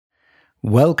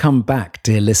Welcome back,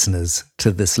 dear listeners, to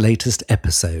this latest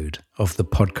episode of the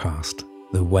podcast,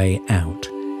 The Way Out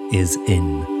is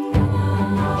In.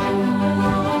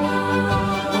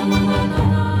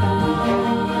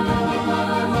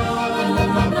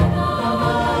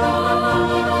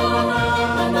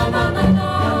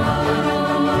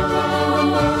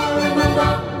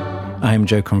 I'm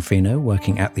Joe Confino,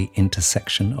 working at the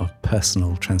intersection of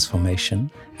personal transformation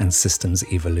and systems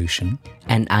evolution.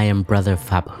 And I am Brother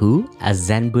Phap Hu, a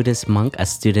Zen Buddhist monk, a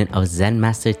student of Zen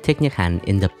Master Thich Nhat Hanh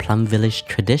in the Plum Village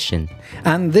tradition.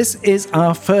 And this is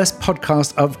our first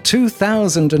podcast of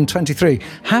 2023.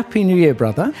 Happy New Year,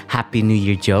 brother. Happy New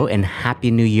Year, Joe, and Happy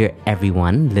New Year,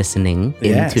 everyone listening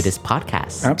into this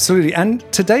podcast. Absolutely. And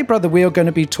today, brother, we are going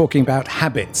to be talking about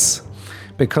habits,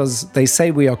 because they say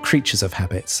we are creatures of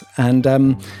habits. And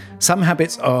some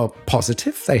habits are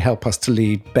positive. They help us to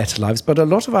lead better lives. But a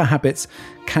lot of our habits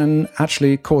can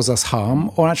actually cause us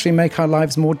harm or actually make our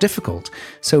lives more difficult.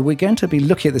 So we're going to be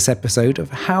looking at this episode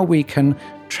of how we can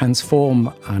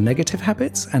transform our negative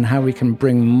habits and how we can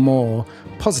bring more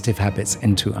positive habits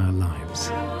into our lives.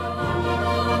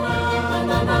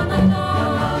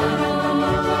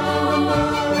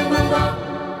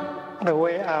 The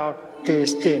way out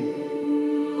is in.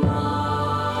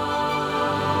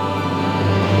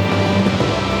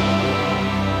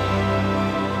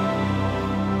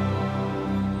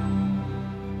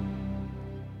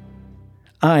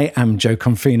 I am Joe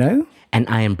Confino. And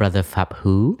I am Brother Phap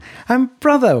Hu. And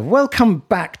brother, welcome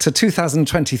back to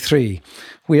 2023.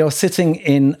 We are sitting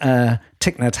in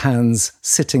Thich Nhat Hanh's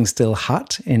Sitting Still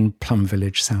hut in Plum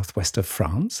Village, southwest of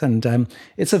France. And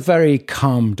it's a very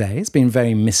calm day. It's been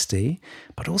very misty,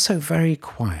 but also very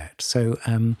quiet. So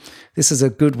this is a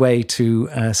good way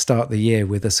to start the year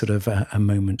with a sort of a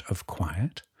moment of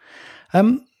quiet.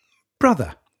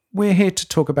 Brother, we're here to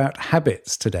talk about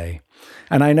habits today.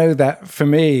 And I know that for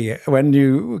me,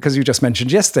 because you just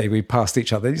mentioned yesterday, we passed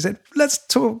each other, you said, let's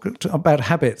talk about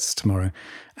habits tomorrow.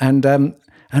 And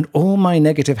all my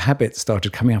negative habits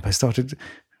started coming up. I started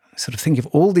sort of thinking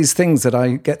of all these things that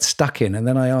I get stuck in. And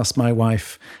then I asked my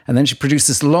wife, and then she produced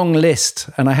this long list.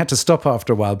 And I had to stop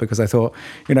after a while because I thought,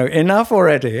 enough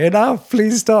already, enough,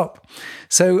 please stop.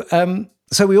 So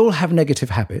we all have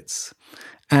negative habits.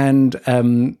 And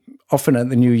often at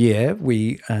the new year,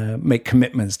 we make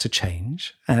commitments to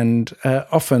change. And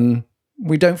often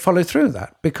we don't follow through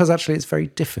that because actually it's very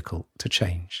difficult to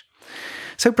change.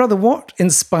 So, brother, what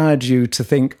inspired you to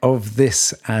think of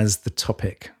this as the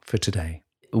topic for today?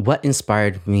 What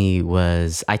inspired me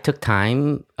was I took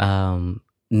time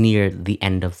near the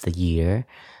end of the year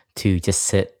to just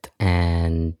sit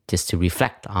and just to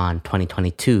reflect on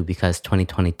 2022, because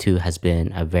 2022 has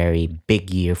been a very big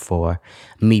year for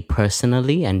me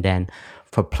personally, and then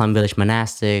for Plum Village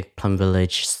Monastic, Plum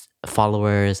Village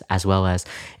followers, as well as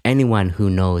anyone who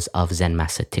knows of Zen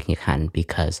Master Thich Nhat Hanh,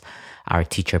 because our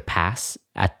teacher passed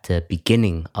at the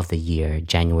beginning of the year,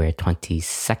 January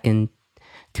 22nd,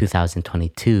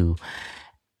 2022.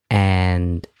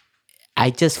 And I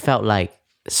just felt like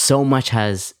so much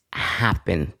has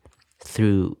happened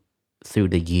through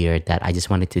the year that I just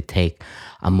wanted to take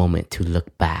a moment to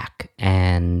look back.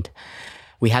 And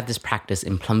we have this practice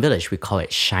in Plum Village. We call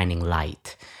it shining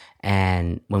light.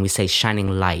 And when we say shining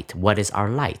light, what is our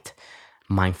light?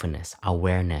 Mindfulness,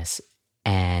 awareness.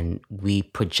 And we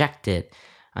project it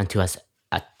onto us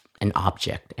an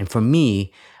object. And for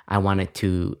me, I wanted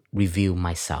to review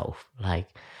myself. Like,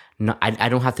 no, I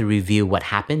don't have to review what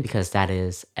happened because that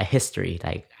is a history.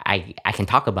 Like, I can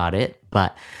talk about it,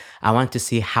 but I want to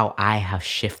see how I have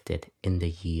shifted in the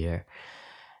year.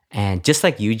 And just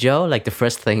like you, Joe, like the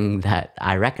first thing that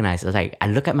I recognize is like, I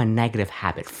look at my negative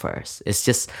habit first. It's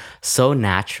just so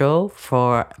natural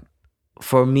for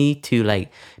me to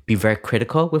like be very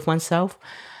critical with oneself.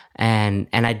 And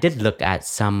I did look at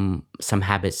some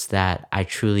habits that I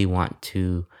truly want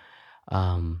to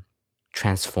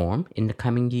transform in the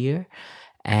coming year.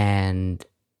 And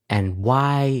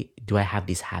why do I have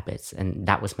these habits? And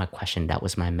that was my question. That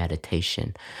was my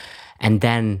meditation. And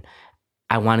then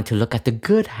I wanted to look at the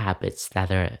good habits that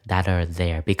are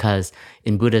there, because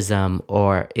in Buddhism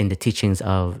or in the teachings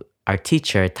of our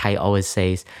teacher, Tai always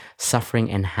says,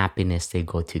 suffering and happiness, they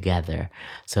go together.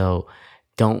 So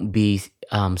don't be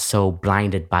so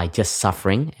blinded by just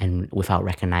suffering and without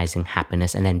recognizing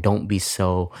happiness. And then don't be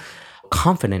so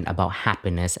confident about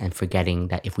happiness and forgetting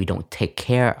that if we don't take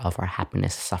care of our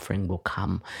happiness, suffering will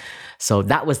come. So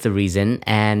that was the reason.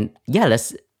 And yeah,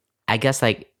 let's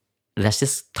let's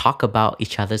just talk about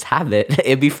each other's habit.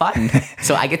 It'd be fun.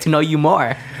 So I get to know you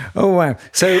more. Oh, wow.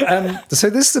 So this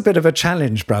is a bit of a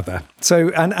challenge, brother. So,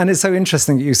 and it's so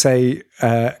interesting that you say,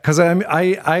 because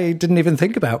I didn't even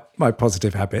think about my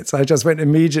positive habits. I just went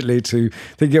immediately to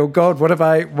thinking, oh God, what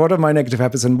are my negative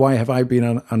habits and why have I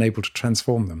been unable to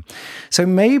transform them? So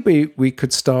maybe we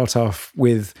could start off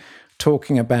with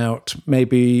talking about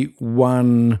maybe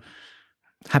one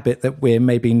habit that we're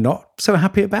maybe not so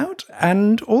happy about,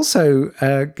 and also,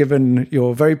 given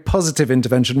your very positive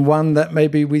intervention, one that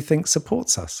maybe we think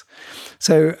supports us.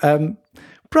 So,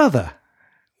 brother,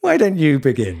 why don't you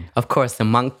begin? Of course, the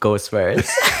monk goes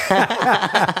first.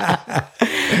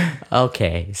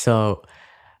 Okay, so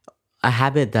a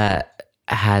habit that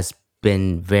has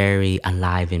been very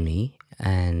alive in me,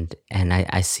 and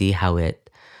I see how it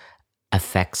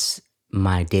affects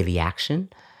my daily action.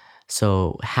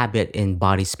 So habit in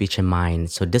body, speech, and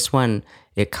mind. So this one,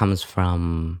 it comes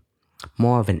from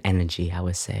more of an energy, I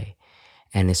would say,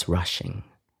 and it's rushing.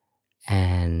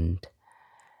 And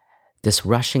this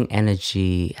rushing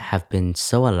energy have been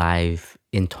so alive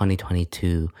in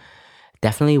 2022.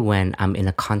 Definitely when I'm in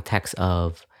a context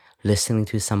of listening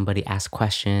to somebody ask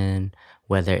question,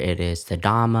 whether it is the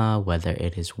Dharma, whether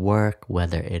it is work,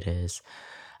 whether it is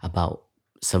about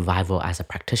survival as a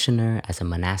practitioner, as a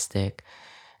monastic,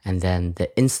 and then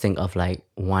the instinct of like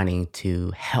wanting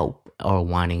to help or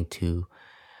wanting to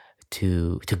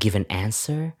give an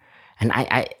answer. And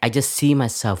I just see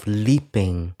myself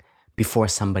leaping before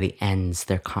somebody ends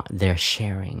their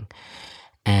sharing.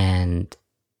 And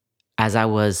as I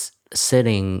was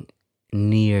sitting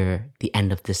near the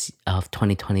end of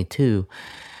 2022,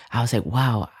 I was like,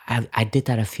 wow, I did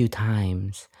that a few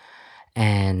times.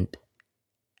 And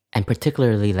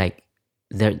particularly like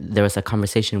there was a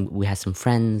conversation, we had some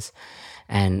friends,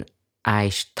 and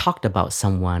I talked about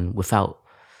someone without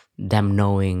them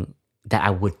knowing that I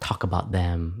would talk about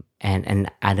them.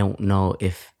 And I don't know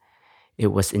if it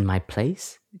was in my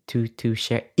place to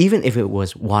share, even if it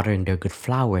was watering their good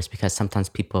flowers, because sometimes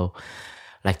people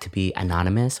like to be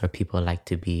anonymous or people like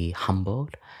to be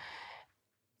humbled.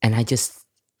 And I just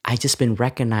been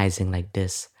recognizing like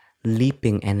this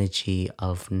leaping energy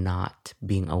of not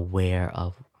being aware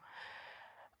of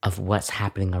what's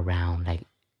happening around, like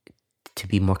to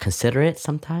be more considerate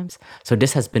sometimes. So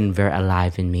this has been very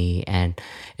alive in me, and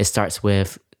it starts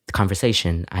with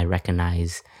conversation. I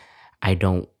recognize I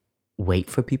don't wait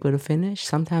for people to finish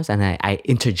sometimes, and I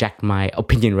interject my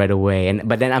opinion right away.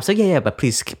 But then I'm like, yeah, but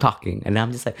please keep talking. And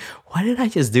I'm just like, why did I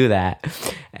just do that?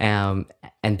 And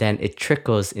then it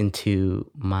trickles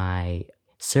into my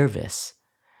service,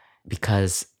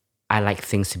 because I like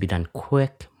things to be done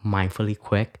quick, mindfully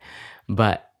quick.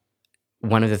 But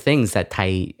one of the things that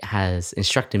Tai has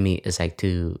instructed me is like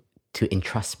to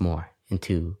entrust more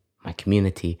into my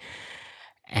community.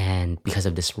 And because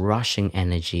of this rushing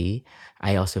energy,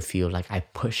 I also feel like I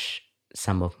push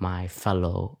some of my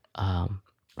fellow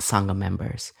Sangha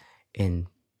members in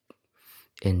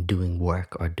doing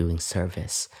work or doing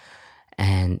service.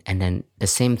 And then the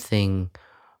same thing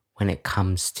when it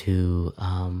comes to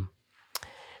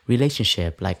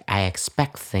relationship. Like I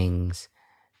expect things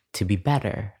to be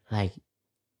better. Like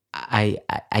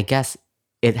I guess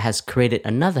it has created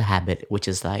another habit, which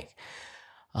is like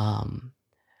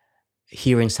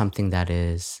hearing something that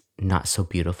is not so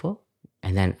beautiful,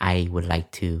 and then I would like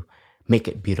to make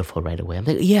it beautiful right away. I'm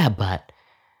like, yeah, but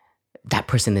that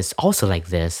person is also like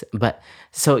this. But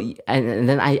so, and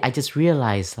then I just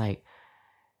realized, like,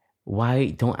 why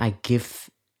don't I give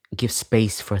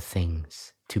space for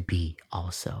things to be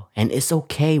also? And it's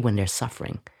okay when they're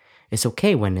suffering. It's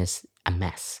okay when it's a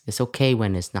mess. It's okay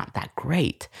when it's not that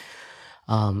great.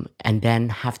 And then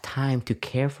have time to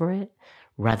care for it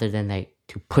rather than like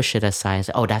to push it aside and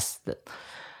say, oh, that's the,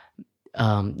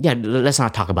 yeah, let's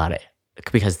not talk about it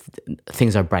because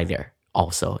things are brighter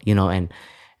also, you know,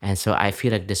 and so I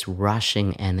feel like this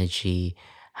rushing energy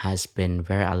has been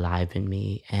very alive in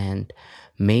me, and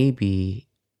maybe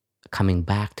coming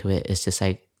back to it is just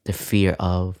like the fear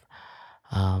of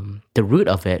the root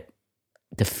of it,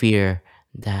 the fear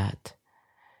that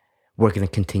we're going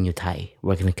to continue Thai.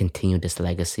 We're going to continue this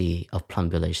legacy of Plum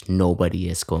Village. Nobody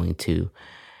is going to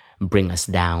bring us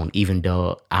down, even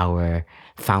though our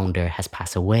founder has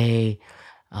passed away.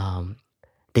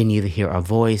 They need to hear our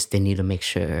voice. They need to make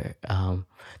sure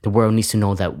the world needs to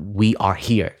know that we are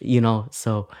here, you know?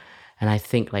 So, and I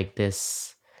think like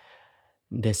this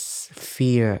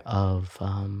fear of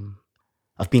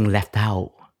being left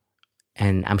out,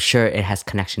 and I'm sure it has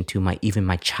connection to even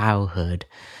my childhood.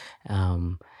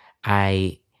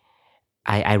 I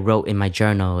wrote in my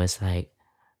journal, it's like,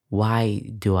 why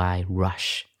do I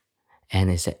rush? And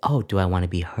is it, oh, do I want to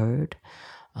be heard?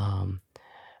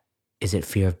 Is it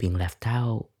fear of being left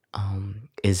out?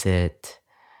 Is it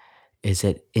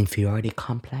inferiority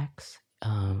complex,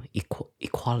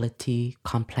 equality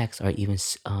complex, or even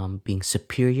being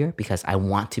superior because I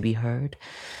want to be heard?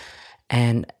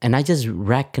 And I just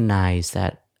recognized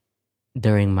that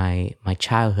during my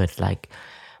childhood, like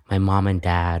my mom and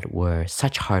dad were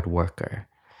such hard worker,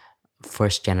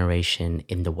 first generation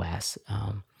in the West.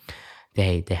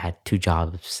 They had 2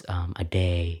 jobs a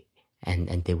day,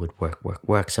 and they would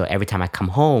work. So every time I come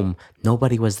home,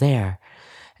 nobody was there,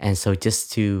 and so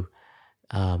just to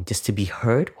be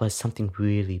heard was something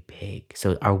really big.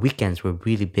 So our weekends were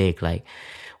really big. Like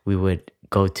we would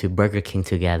go to Burger King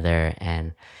together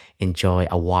and enjoy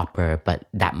a Whopper. But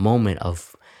that moment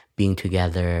of being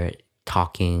together,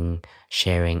 talking,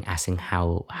 sharing, asking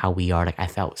how we are, like I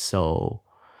felt so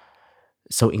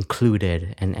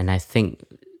included. And I think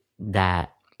that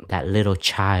little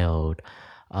child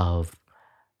of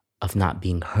not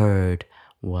being heard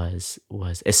is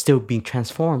still being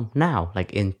transformed now,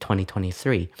 like in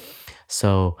 2023.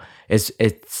 So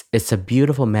it's a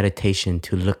beautiful meditation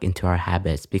to look into our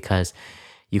habits, because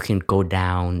you can go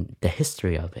down the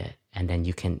history of it and then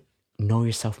you can know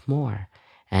yourself more.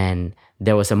 And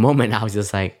there was a moment I was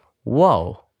just like,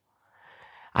 whoa,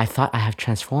 I thought I have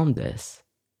transformed this,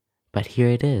 but here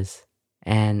it is.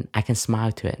 And I can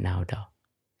smile to it now though.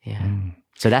 Yeah.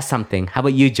 So that's something. How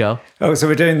about you, Joe? Oh, so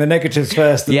we're doing the negatives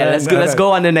first. Yeah, let's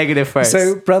go on the negative first.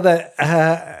 So, brother,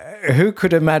 who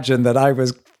could imagine that I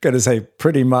was going to say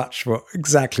pretty much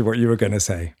exactly what you were going to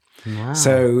say? Wow.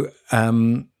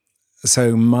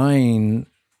 So mine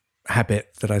habit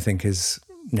that I think is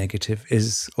negative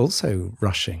is also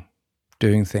rushing,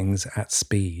 doing things at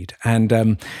speed. And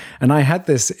I had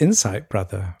this insight,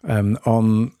 brother,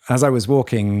 as I was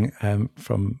walking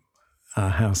from our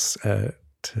house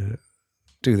to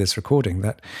do this recording,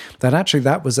 that actually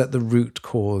that was at the root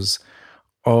cause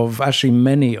of actually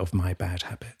many of my bad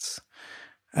habits.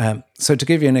 So to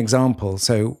give you an example,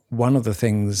 so one of the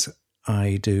things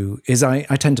I do is I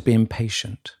tend to be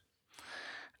impatient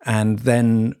and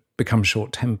then become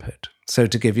short-tempered. So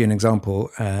to give you an example,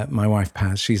 my wife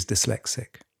Paz, she's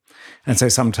dyslexic. And so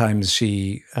sometimes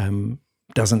she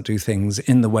doesn't do things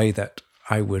in the way that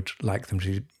I would like them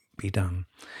to be done.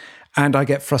 And I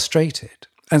get frustrated.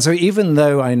 And so even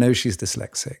though I know she's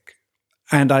dyslexic,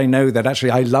 and I know that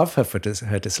actually I love her for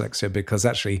her dyslexia, because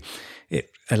actually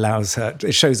it allows her,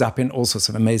 it shows up in all sorts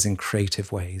of amazing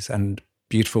creative ways and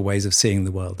beautiful ways of seeing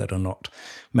the world that are not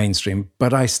mainstream.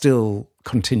 But I still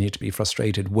continue to be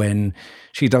frustrated when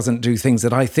she doesn't do things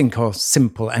that I think are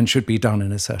simple and should be done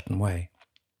in a certain way.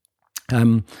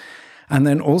 And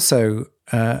then also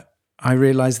I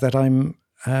realize that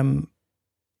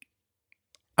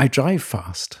I drive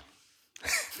fast.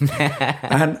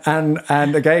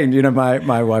 and again, you know,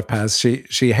 my wife Paz,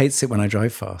 she hates it when I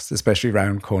drive fast, especially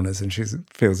around corners, and she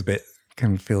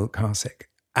can feel car sick.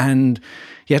 And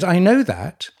yet I know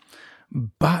that,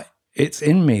 but it's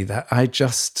in me that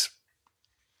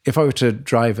if I were to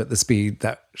drive at the speed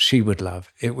that she would love,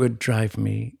 it would drive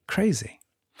me crazy.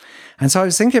 And so I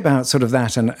was thinking about sort of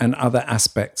that and other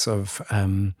aspects of,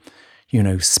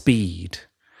 speed,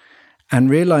 and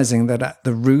realizing that at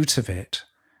the root of it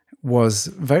was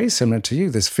very similar to you,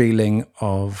 this feeling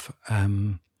of,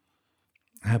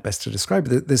 how best to describe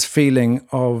it, this feeling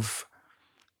of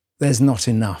there's not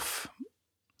enough.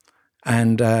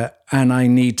 And I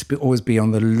need to always be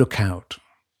on the lookout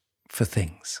for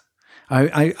things.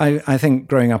 I think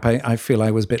growing up, I feel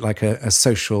I was a bit like a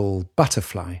social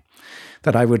butterfly,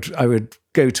 that I would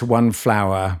go to one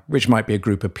flower, which might be a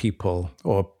group of people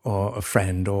or a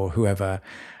friend or whoever,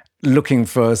 looking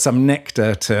for some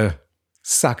nectar to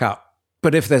suck up.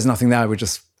 But if there's nothing there, I would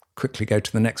just quickly go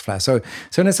to the next flower. So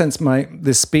in a sense,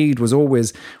 the speed was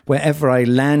always, wherever I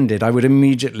landed, I would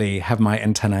immediately have my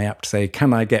antennae up to say,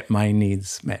 can I get my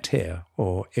needs met here?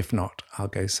 Or if not, I'll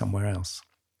go somewhere else.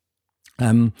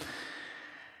 And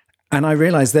I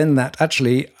realized then that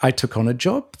actually I took on a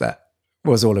job that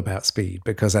was all about speed,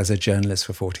 because as a journalist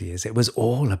for 40 years, it was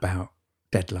all about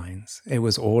deadlines. It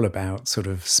was all about sort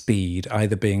of speed,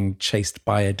 either being chased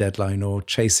by a deadline or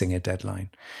chasing a deadline.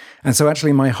 And so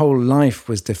actually my whole life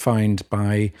was defined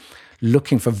by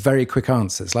looking for very quick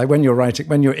answers. Like when you're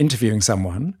interviewing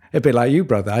someone, it'd be like you,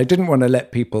 brother. I didn't want to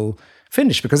let people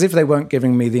finish, because if they weren't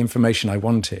giving me the information I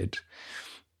wanted,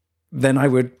 then I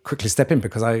would quickly step in,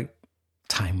 because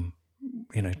time,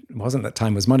 it wasn't that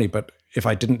time was money, but if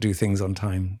I didn't do things on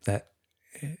time, that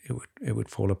it would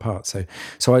fall apart. So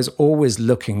I was always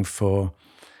looking for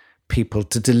people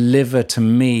to deliver to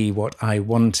me what I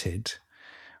wanted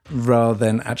rather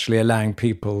than actually allowing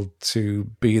people to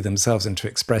be themselves and to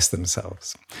express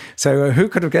themselves. So who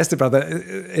could have guessed it, brother?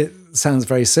 It sounds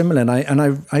very similar.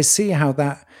 And I see how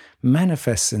that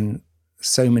manifests in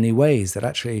so many ways that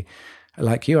actually,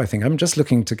 like you, I think I'm just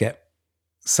looking to get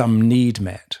some need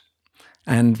met.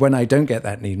 And when I don't get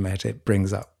that need met, it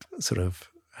brings up sort of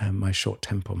my short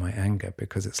temper, my anger,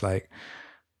 because it's like,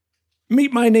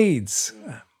 meet my needs.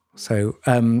 So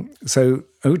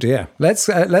oh dear, let's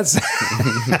let's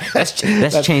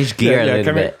change gear a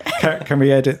little bit. Can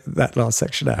we edit that last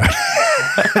section out?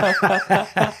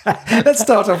 Let's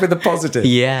start off with the positive.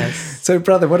 Yes. So,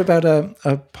 brother, what about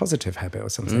a positive habit or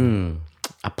something?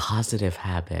 A positive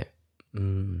habit.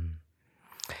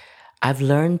 I've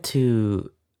learned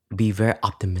to be very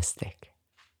optimistic,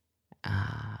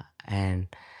 and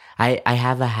I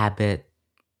have a habit,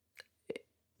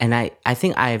 and I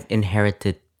think I've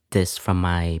inherited this from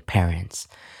my parents,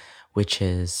 which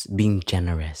is being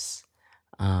generous.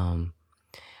 I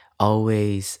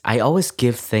always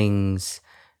give things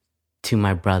to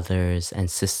my brothers and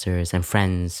sisters and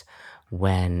friends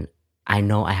when I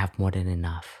know I have more than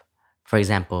enough. For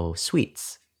example,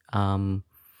 sweets,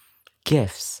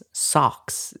 gifts,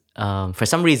 socks. For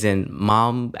some reason,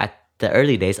 mom at the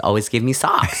early days always gave me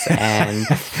socks, and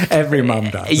every mom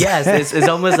does. Yes, it's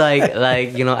almost like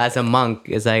as a monk,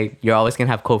 it's like you're always gonna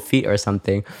have cold feet or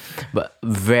something. But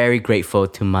very grateful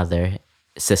to mother,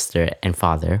 sister, and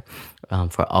father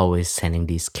for always sending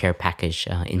these care package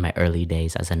in my early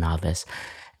days as a novice,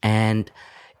 and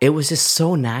it was just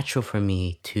so natural for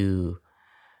me to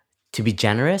be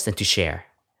generous and to share,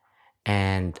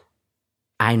 and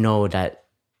I know that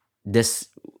this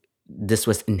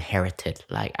was inherited.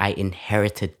 Like I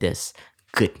inherited this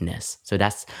goodness. So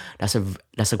that's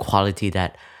a quality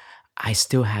that I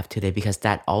still have today, because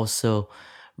that also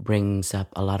brings up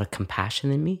a lot of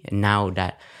compassion in me. And now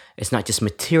that it's not just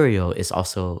material, it's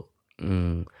also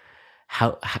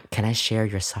how can I share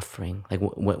your suffering? Like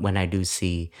when I do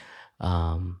see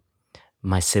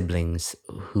my siblings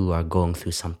who are going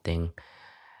through something,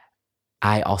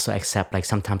 I also accept, like,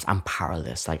 sometimes I'm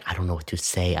powerless. Like, I don't know what to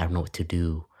say. I don't know what to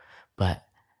do. But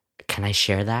can I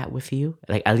share that with you?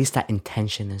 Like, at least that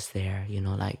intention is there,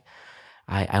 like,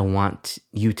 I want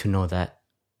you to know that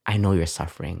I know you're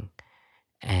suffering.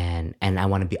 And I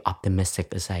want to be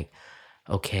optimistic. It's like,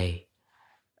 okay,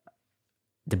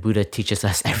 the Buddha teaches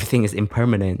us everything is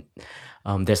impermanent.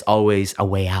 There's always a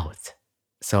way out.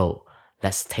 So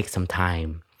let's take some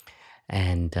time.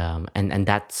 And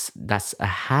that's a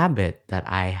habit that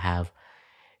I have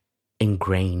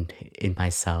ingrained in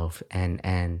myself,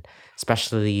 and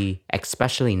especially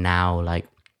now, like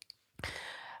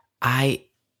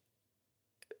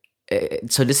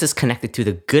so this is connected to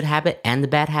the good habit and the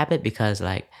bad habit, because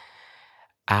like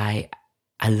I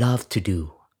love to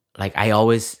do, like I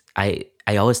always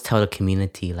tell the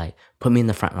community, like, put me in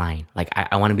the front line. Like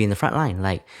I want to be in the front line.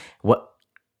 Like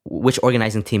which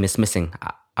organizing team is missing,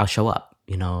 I'll show up,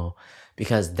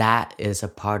 because that is a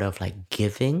part of like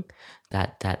giving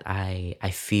that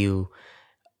I feel.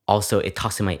 Also, it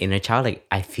talks to my inner child. Like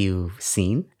I feel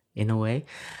seen in a way,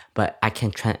 but I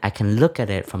can look at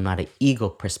it from not an ego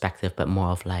perspective, but more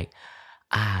of like,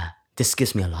 this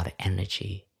gives me a lot of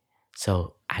energy,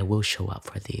 so I will show up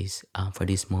for these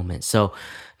moments. So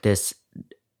this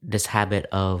habit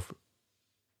of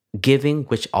giving,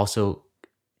 which also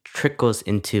trickles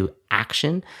into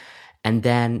action. And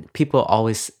then people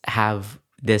always have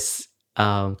this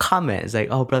comment. It's like,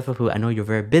 oh, Brother Fu, I know you're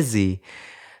very busy.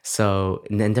 So,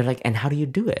 and then they're like, and how do you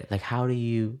do it? Like, how do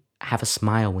you have a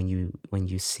smile when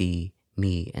you see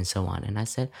me, and so on? And I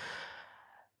said,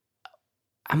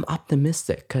 I'm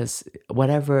optimistic, because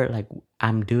whatever like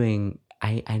I'm doing,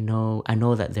 I know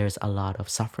that there's a lot of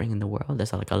suffering in the world.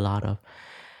 There's like a lot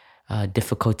of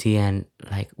difficulty, and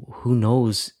like who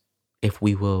knows if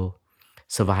we will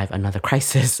survive another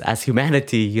crisis as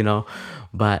humanity,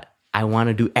 but I want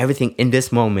to do everything in this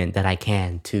moment that I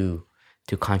can to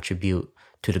contribute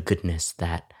to the goodness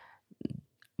that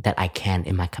I can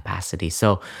in my capacity.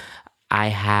 So I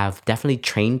have definitely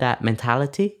trained that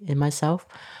mentality in myself,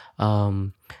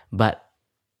 but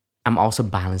I'm also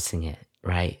balancing it,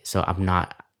 right? So I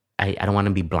don't want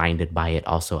to be blinded by it.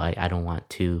 Also, I don't want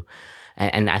to.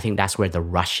 And I think that's where the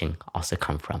rushing also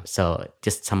come from. So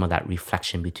just some of that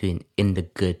reflection between in the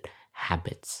good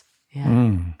habits.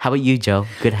 Yeah. How about you, Joe?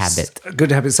 Good habit.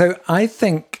 Good habit. So I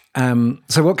think,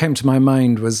 so what came to my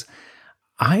mind was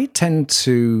I tend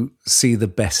to see the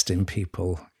best in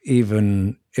people,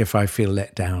 even if I feel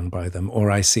let down by them,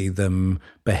 or I see them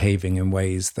behaving in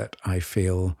ways that I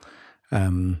feel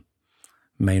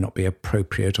may not be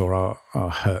appropriate or are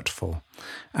hurtful.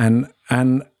 And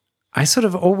I sort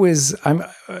of always,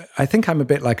 I think I'm a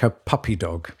bit like a puppy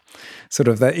dog, sort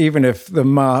of that even if the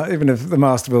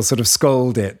master will sort of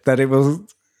scold it, that it will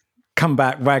come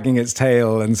back wagging its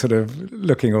tail and sort of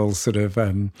looking all sort of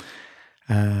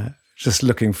just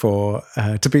looking for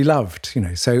to be loved, you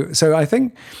know. So I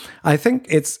think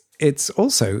it's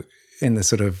also in the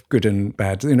sort of good and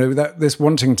bad, you know, that this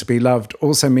wanting to be loved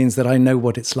also means that I know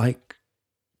what it's like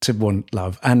to want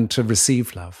love and to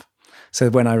receive love. So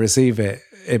when I receive it,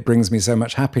 it brings me so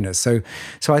much happiness. So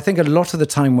I think a lot of the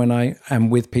time when I am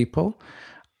with people,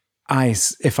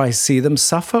 if I see them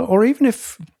suffer, or even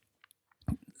if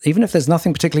there's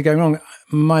nothing particularly going wrong,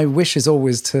 my wish is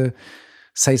always to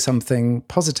say something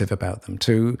positive about them.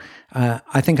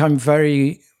 I think I'm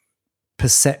very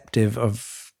perceptive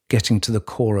of getting to the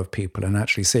core of people and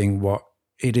actually seeing what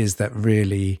it is that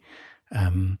really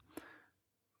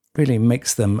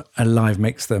makes them alive,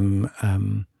 makes them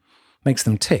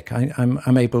tick.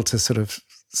 I'm able to sort of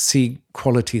see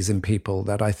qualities in people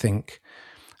that I think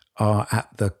are at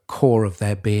the core of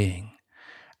their being.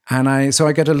 And so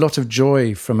I get a lot of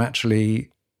joy from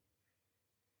actually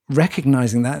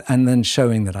recognizing that and then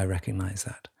showing that I recognize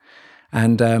that.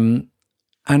 And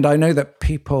I know that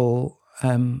people,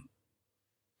 you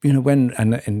know,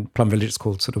 and in Plum Village it's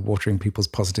called sort of watering people's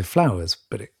positive flowers,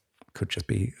 but it could just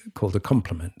be called a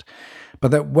compliment.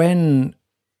 But that when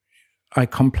I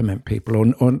compliment people,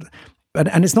 and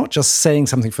it's not just saying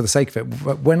something for the sake of it,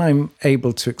 but when I'm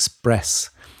able to express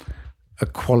a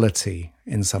quality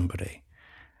in somebody,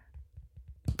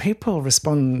 people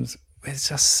respond with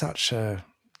just such a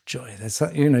joy.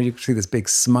 You know, you see this big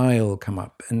smile come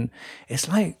up, and it's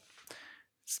like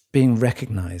being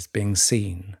recognized, being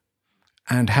seen,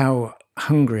 and how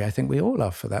hungry I think we all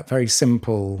are for that very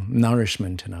simple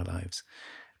nourishment in our lives.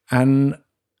 And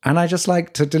I just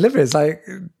like to deliver. It's like,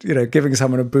 you know, giving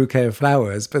someone a bouquet of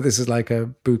flowers, but this is like a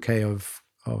bouquet of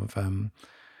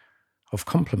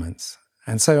compliments.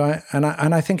 And so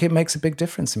I think it makes a big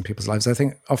difference in people's lives. I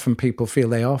think often people feel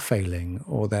they are failing,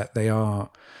 or that they are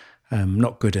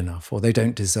not good enough, or they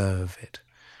don't deserve it.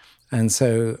 And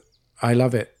so I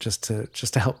love it just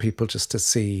to help people just to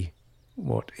see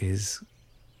what is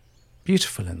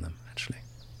beautiful in them, actually.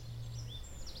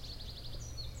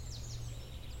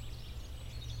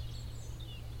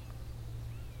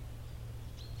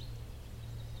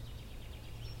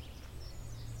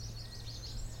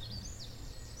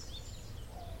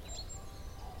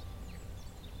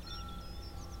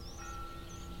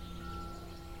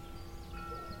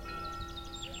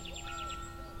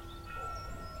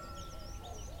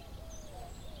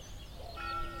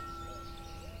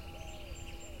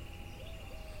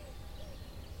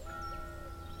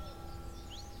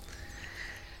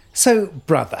 So,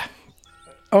 brother,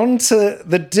 on to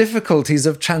the difficulties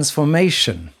of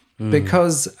transformation,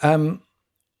 because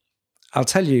I'll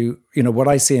tell you, you know, what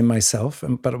I see in myself,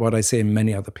 but what I see in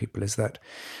many other people is that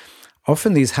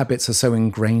often these habits are so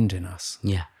ingrained in us.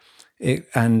 Yeah.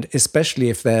 And especially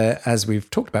if they're, as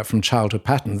we've talked about, from childhood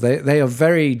patterns, they are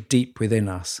very deep within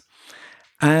us.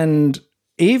 And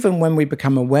even when we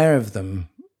become aware of them,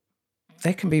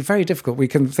 they can be very difficult. We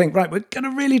can think, right, we're going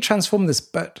to really transform this,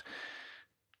 but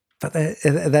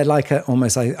they're like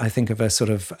almost, I think of a sort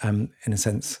of, in a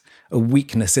sense, a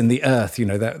weakness in the earth, you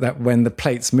know, that when the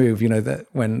plates move, you know, that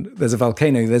when there's a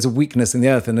volcano, there's a weakness in the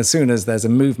earth. And as soon as there's a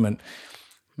movement,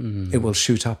 it will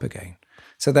shoot up again.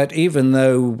 So that even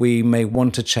though we may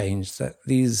want to change, that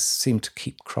these seem to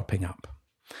keep cropping up.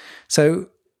 So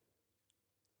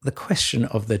the question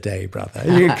of the day, brother,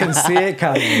 you can see it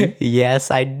coming. Yes,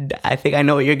 I think I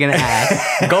know what you're going to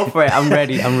ask. Go for it. I'm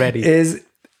ready.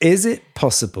 Is it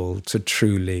possible to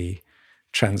truly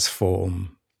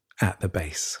transform at the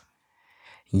base?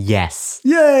 Yes.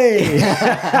 Yay!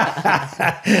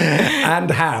 And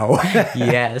how?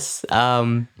 Yes.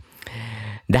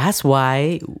 That's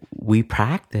why we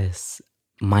practice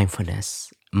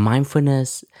mindfulness.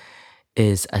 Mindfulness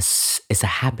is a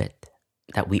habit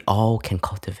that we all can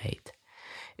cultivate.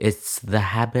 It's the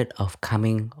habit of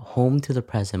coming home to the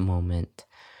present moment,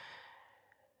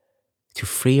 to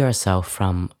free ourselves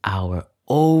from our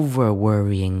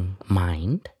over-worrying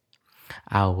mind,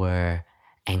 our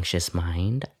anxious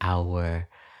mind, our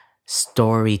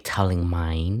storytelling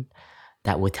mind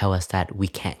that would tell us that we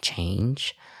can't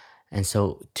change. And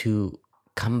so to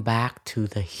come back to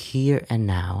the here and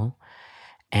now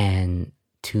and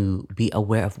to be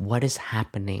aware of what is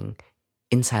happening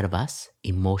inside of us,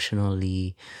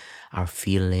 emotionally, our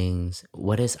feelings,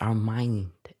 what is our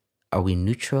mind? Are we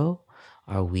neutral?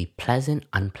 Are we pleasant,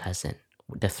 unpleasant?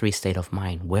 The three state of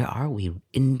mind. Where are we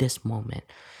in this moment?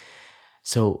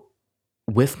 So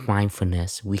with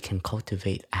mindfulness, we can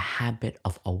cultivate a habit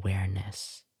of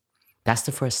awareness. That's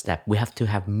the first step. We have to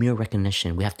have mere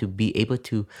recognition. We have to be able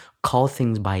to call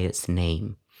things by its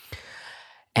name.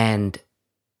 And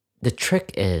the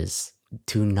trick is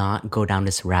to not go down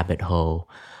this rabbit hole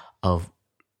of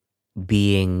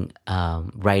being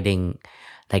writing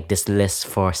like this list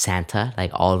for Santa,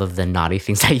 like all of the naughty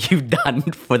things that you've done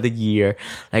for the year.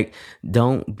 Like,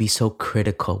 don't be so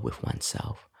critical with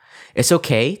oneself. It's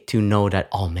okay to know that,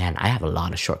 oh man, I have a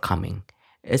lot of shortcoming.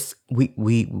 We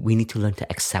need to learn to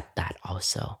accept that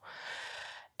also.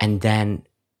 And then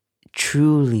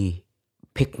truly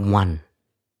pick one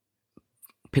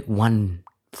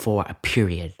for a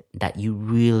period that you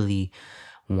really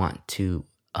want to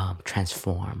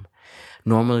transform.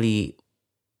 Normally,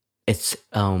 it's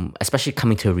especially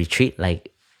coming to a retreat,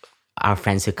 like our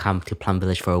friends who come to Plum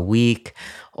Village for a week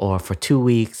or for 2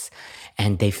 weeks,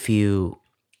 and they feel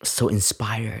so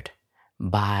inspired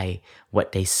by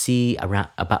what they see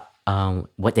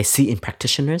what they see in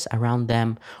practitioners around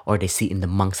them, or they see in the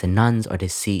monks and nuns, or they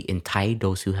see in Thai,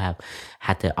 those who have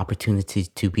had the opportunity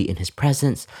to be in his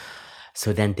presence.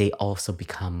 So then they also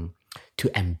become too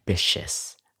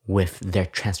ambitious with their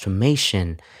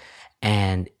transformation.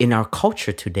 And in our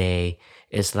culture today,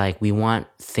 it's like we want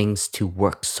things to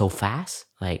work so fast,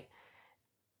 like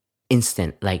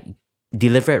instant, like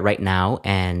deliver it right now,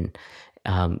 and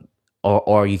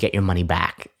or you get your money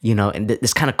back, you know. And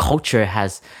this kind of culture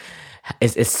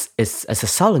is a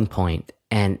selling point,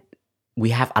 and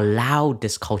we have allowed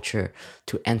this culture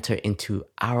to enter into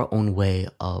our own way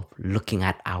of looking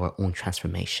at our own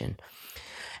transformation.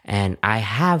 And I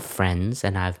have friends,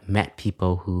 and I've met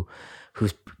people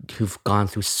who've gone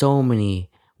through so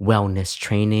many wellness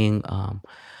training,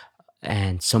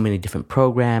 and so many different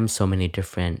programs, so many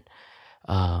different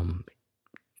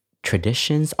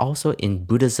traditions also in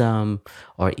Buddhism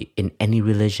or in any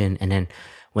religion. And then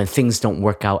when things don't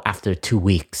work out after 2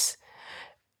 weeks,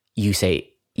 you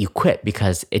say you quit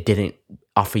because it didn't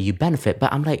offer you benefit.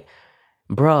 But I'm like,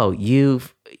 bro,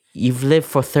 you've lived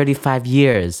for 35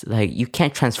 years. Like, you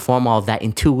can't transform all that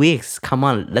in 2 weeks. Come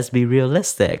on, let's be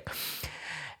realistic.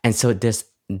 And so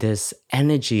this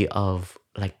energy of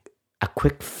like a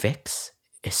quick fix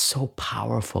is so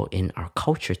powerful in our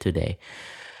culture today.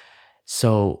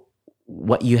 So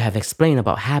what you have explained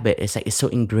about habit is like, it's so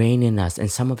ingrained in us,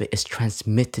 and some of it is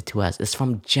transmitted to us. It's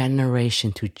from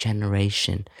generation to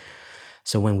generation.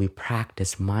 So when we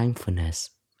practice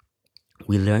mindfulness,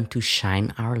 we learn to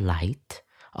shine our light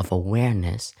of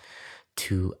awareness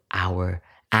to our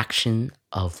action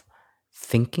of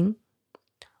thinking,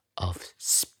 of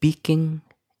speaking,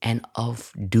 and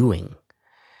of doing.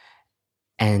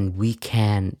 And we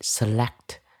can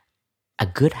select a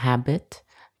good habit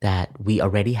that we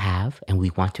already have and we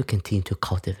want to continue to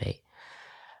cultivate.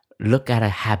 Look at a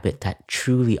habit that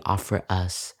truly offers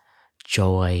us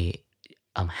joy,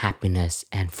 happiness,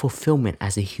 and fulfillment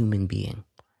as a human being.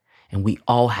 And we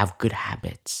all have good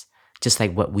habits, just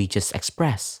like what we just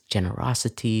expressed: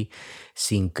 generosity,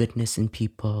 seeing goodness in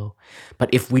people. But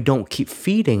if we don't keep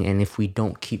feeding, and if we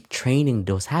don't keep training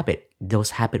those habits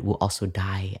will also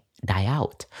die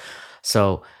out.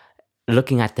 So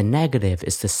looking at the negative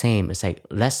is the same. It's like,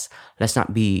 let's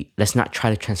not try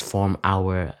to transform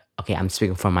I'm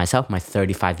speaking for myself, my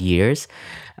 35 years,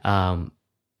 and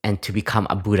to become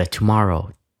a Buddha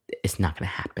tomorrow. It's not going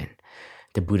to happen.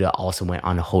 The Buddha also went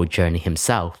on a whole journey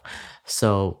himself.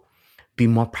 So be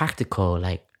more practical.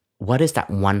 Like, what is that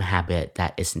one habit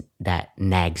that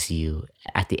nags you?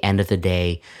 At the end of the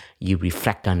day, you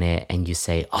reflect on it and you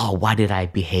say, oh, why did I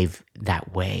behave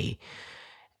that way?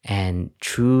 And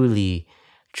truly,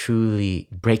 truly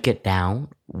break it down.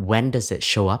 When does it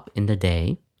show up in the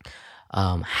day?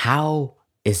 How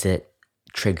is it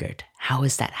triggered? How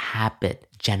is that habit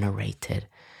generated?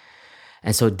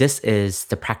 And so this is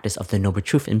the practice of the Noble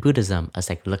Truth in Buddhism. It's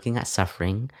like looking at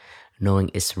suffering, knowing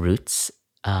its roots,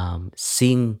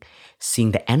 seeing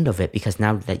the end of it, because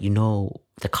now that you know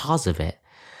the cause of it,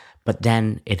 but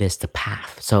then it is the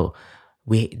path. So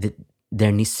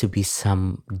there needs to be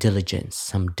some diligence,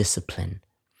 some discipline.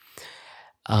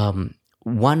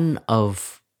 One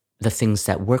of the things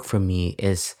that work for me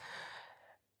is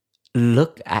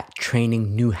look at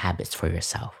training new habits for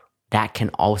yourself. That can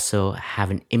also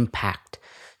have an impact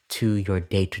to your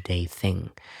day-to-day thing,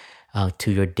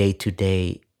 to your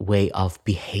day-to-day way of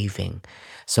behaving.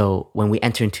 So when we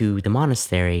enter into the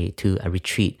monastery, to a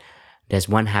retreat, there's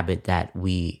one habit that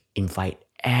we invite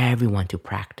everyone to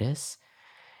practice,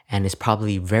 and it's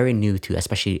probably very new to,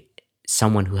 especially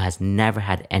someone who has never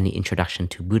had any introduction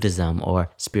to Buddhism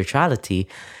or spirituality.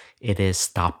 It is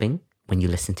stopping when you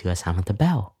listen to a sound of the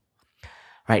bell.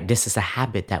 right? This is a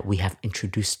habit that we have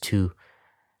introduced to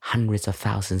hundreds of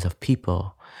thousands of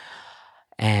people.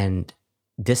 And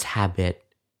this habit,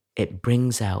 it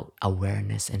brings out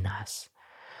awareness in us.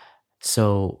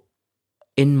 So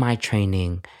in my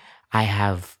training, I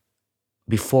have,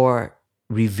 before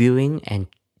reviewing and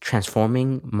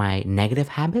transforming my negative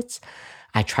habits,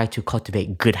 I try to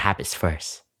cultivate good habits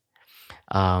first.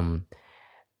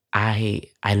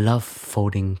 I love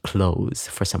folding clothes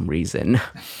for some reason.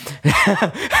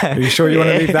 Are you sure you want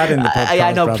to leave that in the podcast?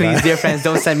 I know, brother? please, dear friends,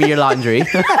 don't send me your laundry.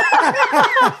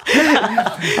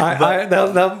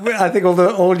 I think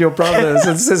all your brothers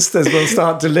and sisters will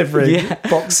start delivering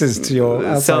boxes to your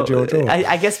outside your door.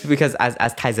 I guess because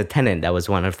as Ty's a tenant, that was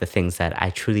one of the things that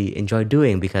I truly enjoy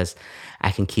doing, because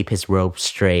I can keep his robe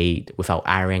straight without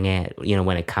ironing it. You know,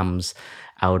 when it comes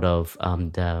out of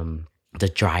the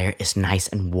dryer, is nice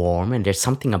and warm, and there's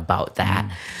something about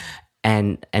that.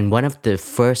 And one of the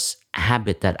first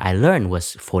habit that I learned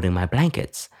was folding my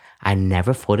blankets. I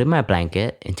never folded my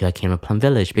blanket until I came to Plum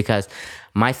Village, because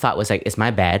my thought was like, it's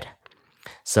my bed,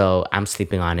 so I'm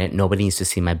sleeping on it. Nobody needs to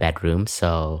see my bedroom.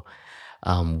 So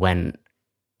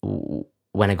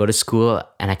when I go to school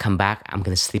and I come back, I'm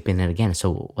going to sleep in it again.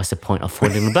 So what's the point of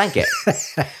folding the blanket?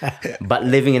 But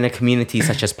living in a community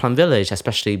such as Plum Village,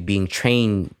 especially being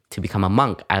trained to become a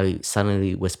monk, I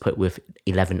suddenly was put with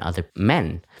 11 other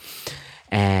men.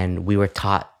 And we were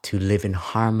taught to live in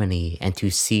harmony and to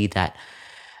see that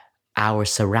our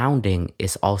surrounding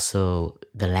is also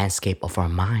the landscape of our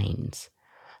minds.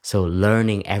 So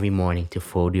learning every morning to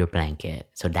fold your blanket.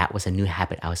 So that was a new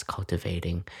habit I was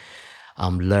cultivating.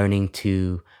 Learning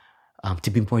to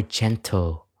be more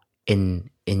gentle in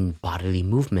bodily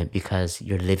movement, because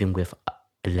you're living with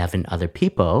 11 other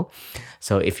people.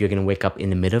 So if you're going to wake up in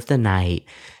the middle of the night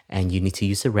and you need to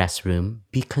use the restroom,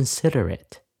 be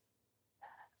considerate.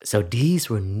 So these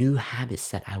were new habits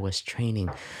that I was training.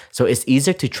 So it's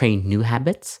easier to train new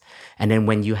habits. And then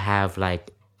when you have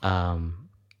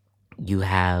you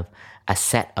have a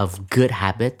set of good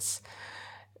habits,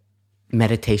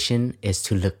 meditation is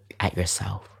to look at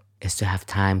yourself, is to have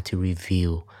time to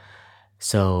review.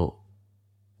 So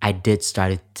I did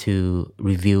start to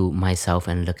review myself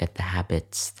and look at the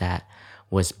habits that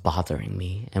was bothering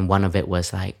me. And one of it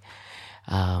was like,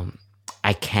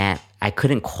 I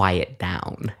couldn't quiet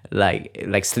down.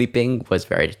 Like sleeping was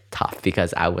very tough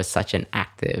because I was such an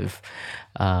active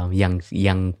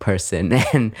young person,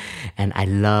 and I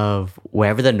love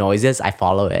wherever the noise is, I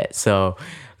follow it. So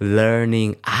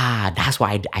learning, that's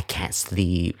why I can't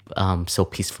sleep so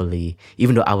peacefully,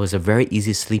 even though I was a very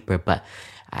easy sleeper, but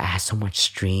I had so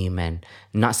much dream. And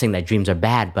not saying that dreams are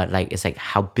bad, but like it's like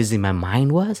how busy my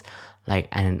mind was. Like,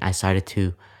 and I started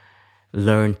to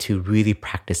learn to really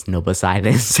practice noble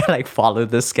silence, like follow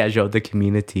the schedule of the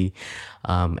community,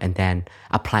 and then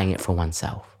applying it for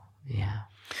oneself. Yeah.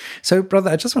 So, brother,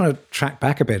 I just want to track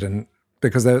back a bit, and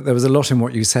because there was a lot in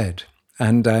what you said.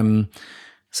 And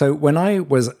so when I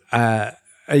was a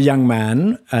young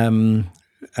man,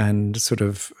 and sort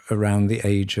of around the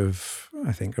age of,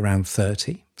 I think, around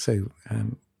 30, so,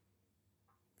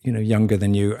 younger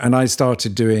than you, and I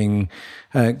started getting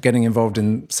involved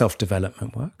in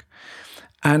self-development work.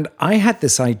 And I had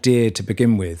this idea to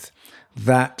begin with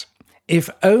that if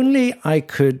only I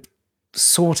could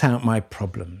sort out my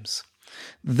problems,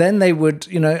 then they would,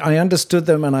 I understood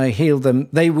them and I healed them,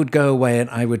 they would go away and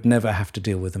I would never have to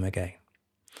deal with them again.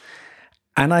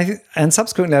 And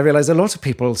subsequently I realized a lot of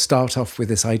people start off with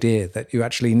this idea that you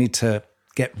actually need to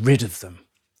get rid of them.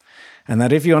 And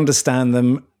that if you understand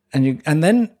them and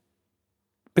then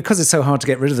because it's so hard to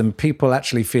get rid of them, people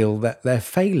actually feel that they're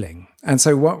failing. And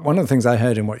so one of the things I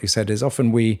heard in what you said is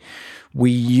often we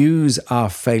use our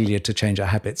failure to change our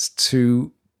habits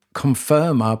to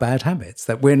confirm our bad habits,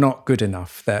 that we're not good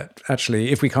enough, that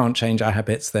actually if we can't change our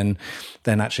habits, then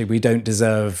actually we don't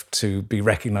deserve to be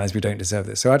recognized, we don't deserve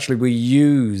this. So actually we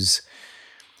use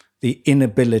the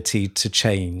inability to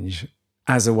change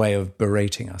as a way of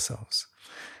berating ourselves.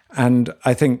 And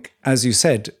I think, as you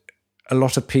said, a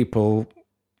lot of people,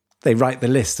 they write the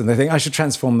list and they think, I should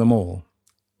transform them all,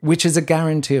 which is a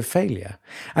guarantee of failure.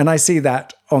 And I see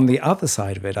that on the other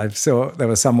side of it. There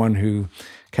was someone who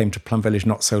came to Plum Village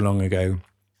not so long ago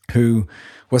who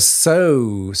was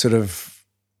so sort of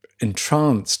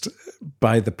entranced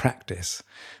by the practice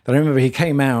that I remember he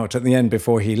came out at the end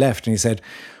before he left and he said,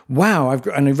 wow,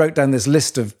 and he wrote down this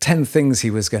list of 10 things he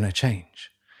was going to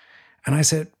change. And I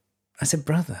said,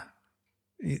 brother,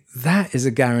 that is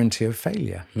a guarantee of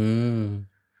failure.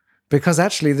 Because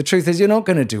actually the truth is you're not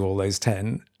going to do all those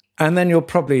 10. And then you'll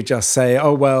probably just say,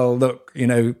 oh, well, look,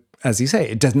 as you say,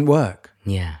 it doesn't work.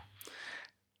 Yeah.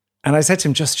 And I said to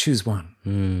him, just choose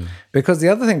one. Because the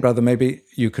other thing, brother, maybe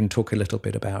you can talk a little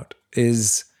bit about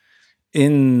is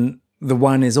in the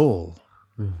one is all.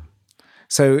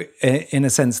 So in a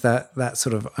sense, that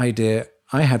sort of idea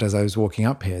I had as I was walking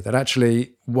up here, that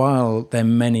actually, while there are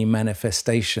many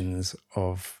manifestations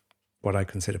of what I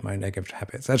consider my negative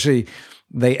habits, actually,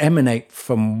 they emanate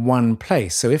from one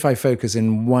place. So if I focus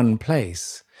in one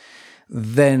place,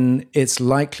 then it's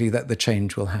likely that the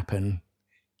change will happen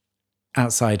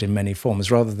outside in many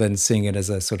forms, rather than seeing it as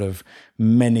a sort of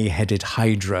many-headed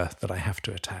hydra that I have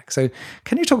to attack. So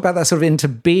can you talk about that sort of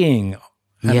interbeing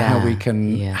and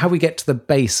how we get to the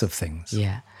base of things?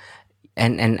 Yeah.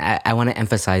 And I want to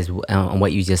emphasize on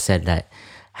what you just said, that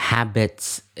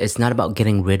habits, it's not about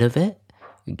getting rid of it,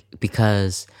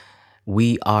 because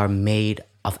we are made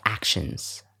of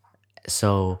actions.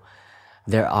 So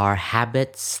there are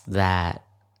habits that,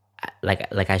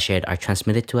 like I shared, are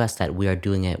transmitted to us that we are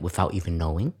doing it without even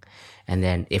knowing. And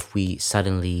then if we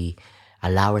suddenly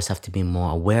allow ourselves to be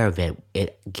more aware of it,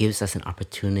 it gives us an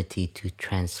opportunity to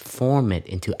transform it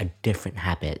into a different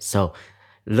habit. So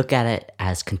look at it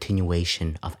as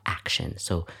continuation of action.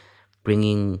 So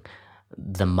bringing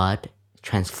the mud,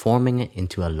 transforming it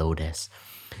into a lotus.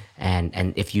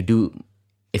 And if you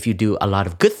do a lot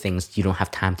of good things, you don't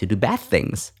have time to do bad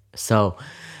things. So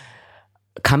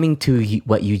coming to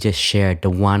what you just shared, the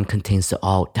one contains the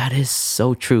all, that is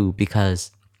so true,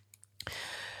 because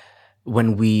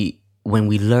when we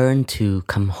learn to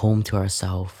come home to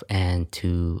ourselves and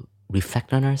to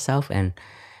reflect on ourselves and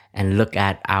look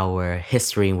at our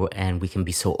history, and we can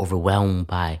be so overwhelmed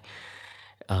by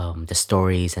the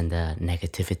stories and the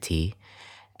negativity,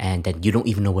 and that you don't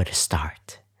even know where to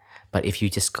start. But if you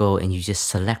just go and you just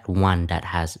select one that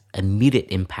has immediate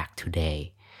impact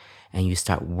today, and you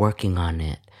start working on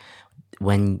it,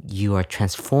 when you are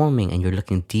transforming and you're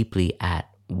looking deeply at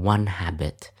one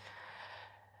habit,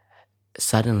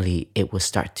 suddenly it will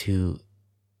start to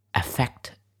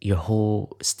affect your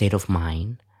whole state of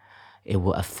mind. It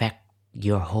will affect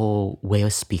your whole way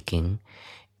of speaking.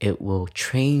 It will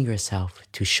train yourself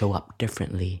to show up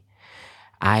differently.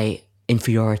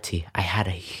 Inferiority. I had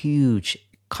a huge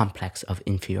complex of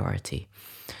inferiority.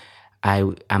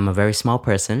 I'm a very small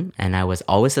person, and I was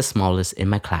always the smallest in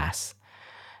my class.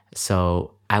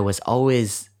 So I was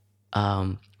always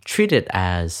treated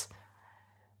as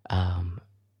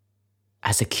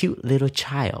a cute little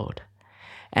child.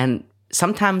 And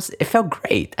sometimes it felt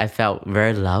great. I felt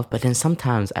very loved, but then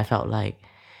sometimes I felt like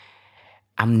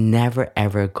I'm never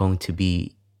ever going to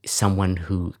be someone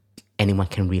who anyone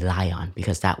can rely on,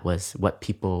 because that was what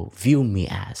people view me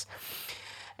as.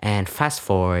 And fast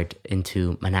forward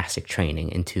into monastic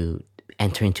training, into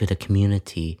entering into the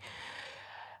community,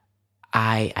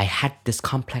 I had this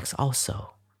complex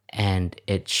also. And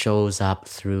it shows up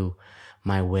through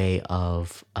my way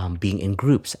of being in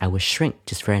groups. I would shrink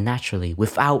just very naturally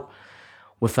without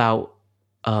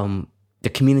the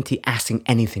community asking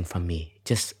anything from me.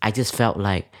 I just felt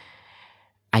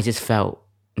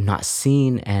not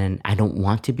seen, and I don't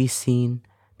want to be seen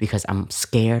because I'm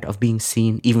scared of being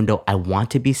seen, even though I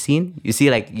want to be seen. You see,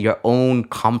 like, your own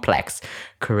complex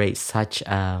creates such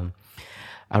a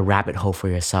rabbit hole for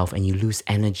yourself, and you lose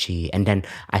energy. And then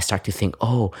I start to think,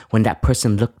 oh, when that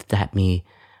person looked at me,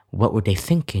 what were they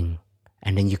thinking?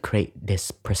 And then you create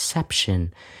this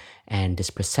perception, and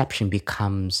this perception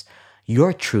becomes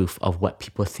your truth of what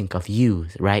people think of you,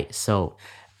 right? So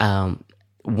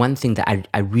one thing that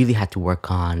I really had to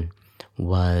work on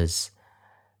was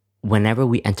whenever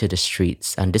we enter the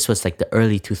streets, and this was like the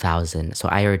early 2000s, so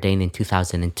I ordained in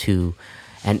 2002,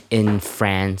 and in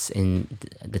France, in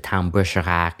the town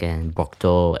Bergerac and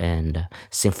Bordeaux and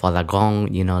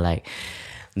Saint-Foy-la-Grande,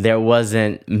 there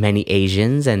wasn't many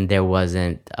Asians, and there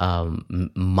wasn't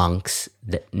monks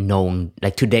that known.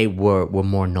 Like today, we're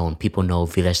more known. People know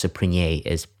Village de Prunier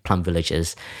is Plum Village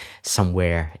is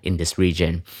somewhere in this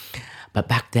region. But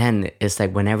back then, it's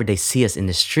like whenever they see us in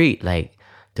the street, like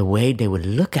the way they would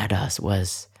look at us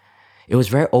was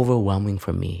very overwhelming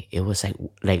for me. It was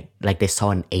like they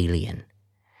saw an alien.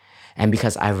 And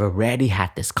because I've already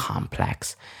had this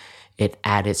complex, it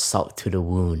added salt to the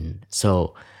wound.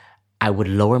 So I would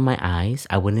lower my eyes.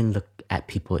 I wouldn't look at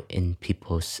people in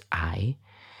people's eye.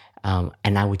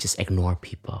 And I would just ignore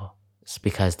people. It's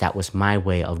because that was my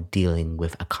way of dealing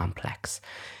with a complex.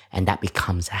 And that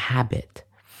becomes a habit.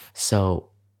 So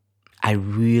I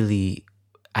really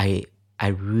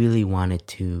wanted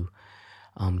to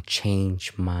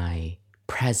change my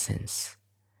presence.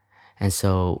 And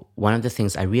so one of the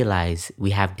things I realized,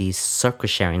 we have these circle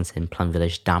sharings in Plum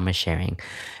Village, Dharma sharing.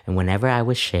 And whenever I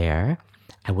would share,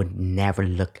 I would never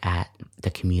look at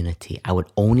the community. I would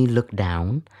only look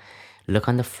down, look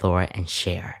on the floor, and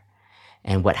share.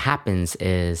 And what happens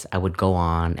is I would go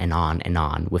on and on and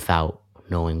on without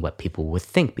knowing what people would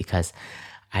think, because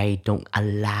I don't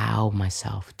allow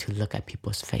myself to look at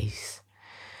people's face.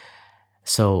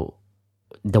 So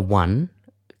the one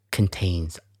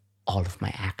contains all of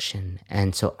my action.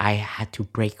 And so I had to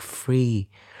break free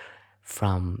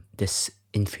from this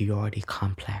inferiority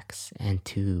complex and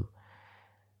to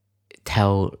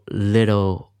tell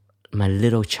my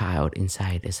little child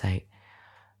inside is like,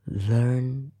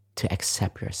 learn to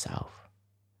accept yourself.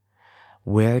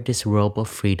 Wear this robe of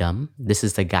freedom. This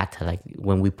is the gata. Like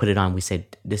when we put it on, we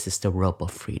said, this is the robe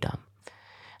of freedom.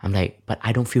 I'm like, but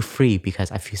I don't feel free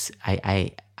because I feel,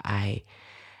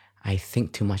 I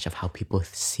think too much of how people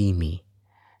see me.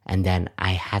 And then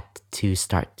I had to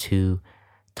start to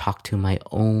talk to my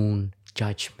own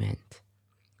judgment.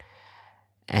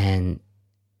 And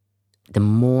the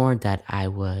more that I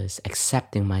was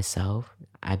accepting myself,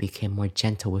 I became more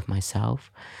gentle with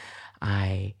myself.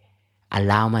 I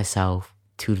allow myself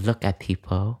to look at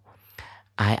people.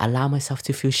 I allow myself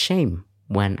to feel shame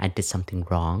when I did something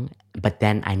wrong. But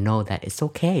then I know that it's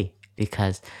okay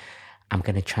because I'm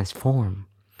going to transform.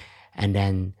 And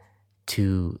then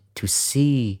to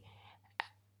see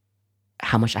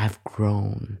how much I've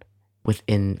grown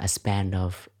within a span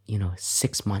of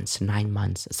 6 months, 9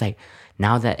 months. It's like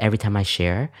now that every time I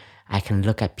share, I can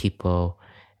look at people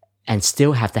and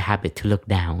still have the habit to look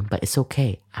down, but it's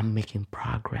okay. I'm making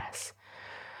progress.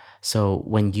 So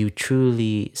when you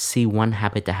truly see one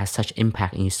habit that has such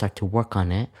impact and you start to work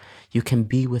on it, you can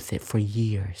be with it for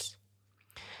years.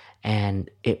 And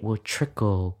it will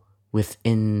trickle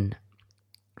within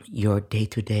your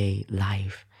day-to-day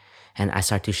life. And I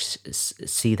start to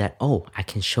see that, I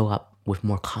can show up with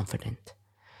more confidence.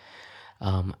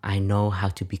 I know how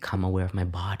to become aware of my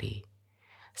body.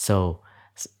 So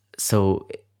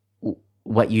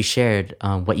what you shared,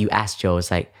 what you asked, Joe, is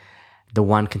like the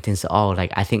one contains all.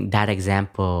 Like I think that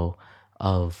example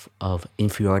of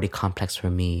inferiority complex for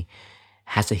me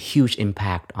has a huge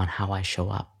impact on how I show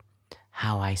up,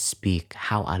 how I speak,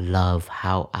 how I love,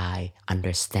 how I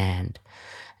understand.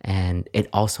 And it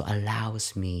also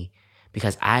allows me,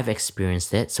 because I've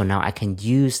experienced it, so now I can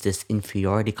use this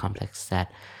inferiority complex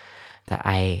that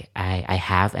I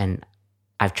have, and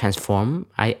I've transformed,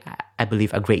 I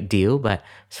believe, a great deal, but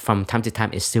from time to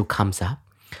time it still comes up.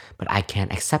 But I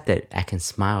can accept it. I can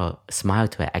smile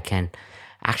to it. I can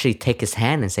actually take his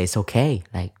hand and say, it's okay.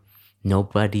 Like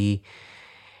nobody,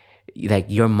 like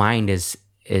your mind is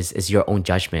your own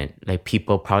judgment. Like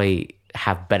people probably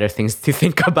have better things to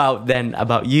think about than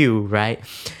about you, right?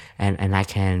 And I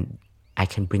can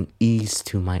bring ease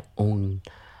to my own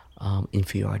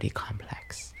inferiority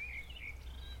complex.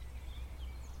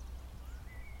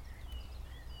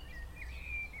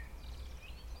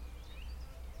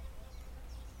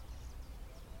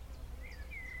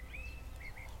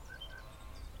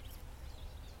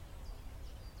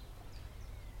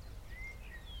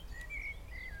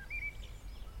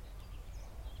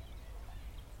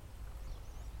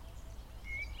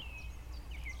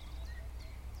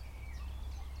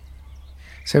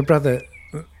 So, brother,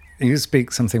 you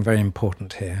speak something very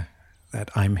important here that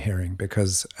I'm hearing,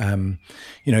 because,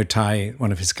 Thai,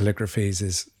 one of his calligraphies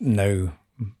is no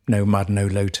mud, no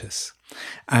lotus.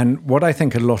 And what I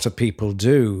think a lot of people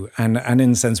do, and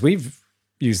in a sense, we've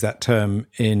used that term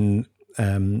in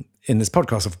this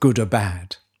podcast of good or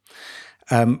bad,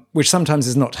 which sometimes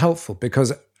is not helpful,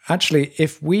 because actually,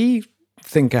 if we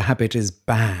think a habit is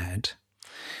bad,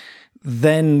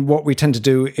 then what we tend to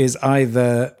do is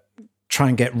either try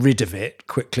and get rid of it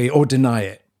quickly or deny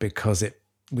it, because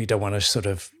we don't want it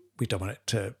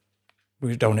to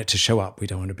show up. We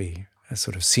don't want to be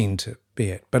sort of seen to be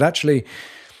it. But actually,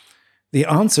 the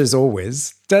answer is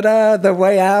always, the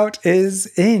way out is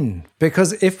in.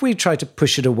 Because if we try to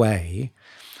push it away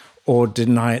or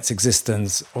deny its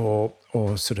existence or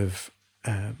sort of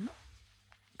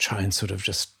try and sort of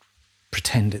just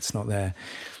pretend it's not there,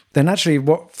 then actually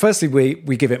firstly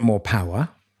we give it more power,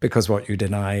 because what you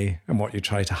deny and what you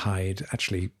try to hide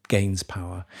actually gains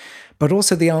power. But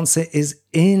also the answer is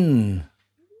in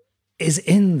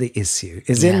the issue,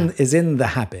 is in the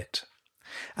habit.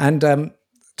 And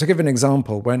to give an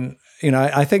example, when,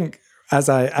 I think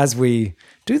as we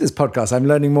do this podcast, I'm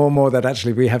learning more and more that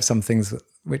actually we have some things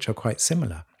which are quite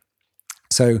similar.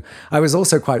 So I was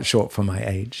also quite short for my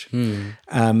age.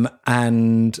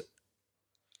 And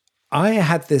I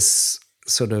had this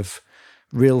sort of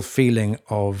real feeling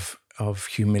of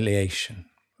humiliation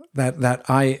that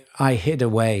I hid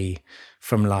away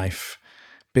from life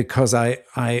because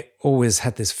I always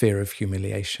had this fear of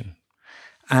humiliation.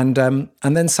 And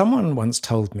then someone once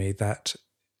told me that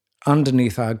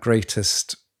underneath our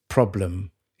greatest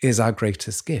problem is our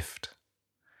greatest gift.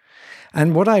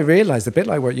 And what I realized, a bit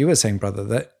like what you were saying, brother,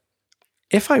 that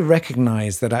if I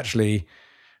recognize that actually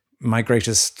my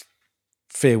greatest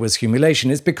fear was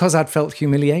humiliation, it's because I'd felt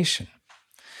humiliation.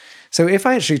 So if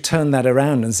I actually turn that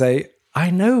around and say, I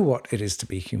know what it is to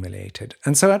be humiliated.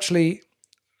 And so actually,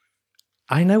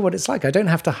 I know what it's like. I don't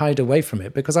have to hide away from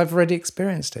it because I've already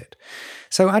experienced it.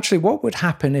 So actually, what would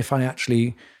happen if I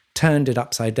actually turned it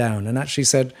upside down and actually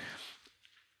said,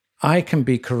 I can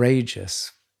be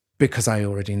courageous because I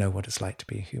already know what it's like to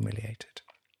be humiliated.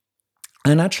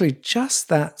 And actually, just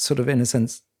that sort of, in a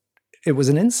sense, it was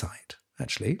an insight,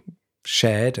 actually,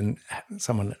 shared, and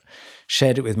someone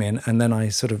shared it with me. And then I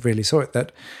sort of really saw it,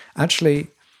 that actually,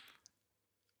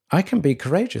 I can be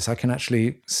courageous. I can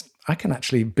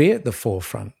actually be at the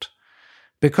forefront,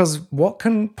 because what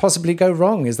can possibly go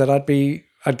wrong is that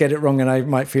I'd get it wrong and I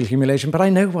might feel humiliation, but I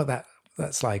know what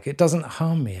that's like. It doesn't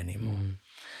harm me anymore.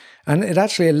 And it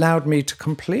actually allowed me to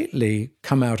completely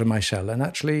come out of my shell and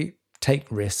actually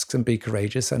take risks and be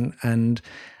courageous and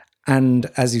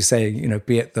as you say,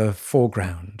 be at the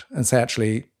foreground and say,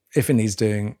 actually, if it needs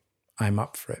doing, I'm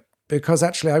up for it. Because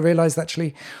actually I realized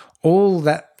actually all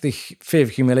that the fear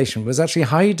of humiliation was actually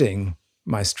hiding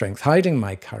my strength, hiding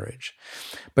my courage.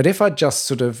 But if I'd just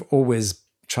sort of always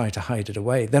try to hide it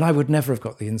away, then I would never have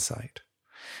got the insight.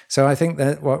 So I think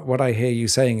that what I hear you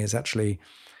saying is actually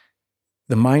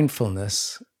the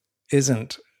mindfulness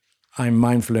isn't I'm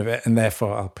mindful of it and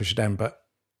therefore I'll push it down, but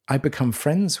I become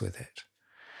friends with it.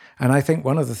 And I think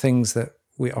one of the things that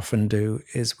we often do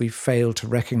is we fail to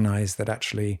recognize that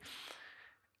actually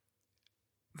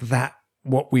that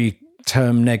what we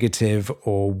term negative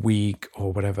or weak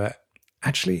or whatever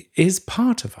actually is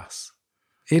part of us.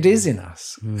 It is in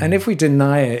us. And if we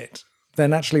deny it,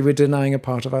 then actually we're denying a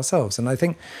part of ourselves. And I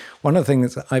think one of the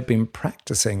things that I've been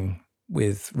practicing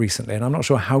with recently, and I'm not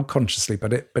sure how consciously,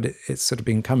 but it's sort of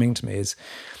been coming to me,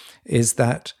 is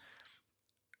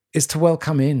to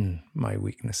welcome in my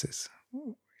weaknesses,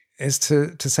 is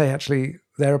to say, actually,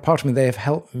 they're a part of me. They have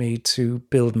helped me to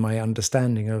build my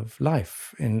understanding of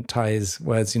life, in Thai's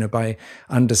words, by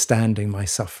understanding my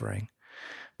suffering,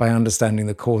 by understanding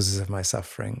the causes of my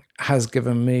suffering, has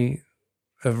given me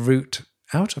a route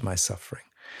out of my suffering.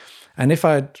 And if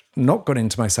I'd not got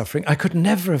into my suffering, I could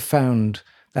never have found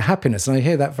the happiness. And I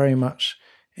hear that very much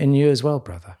in you as well,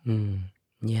 brother.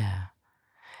 Yeah.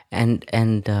 And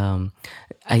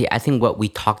I think what we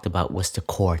talked about was the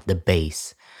core, the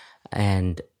base.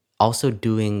 And also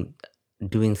doing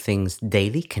things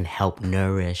daily can help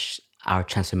nourish our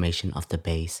transformation of the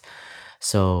base.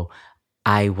 So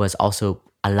I was also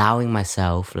allowing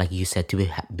myself, like you said, to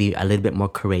be a little bit more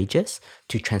courageous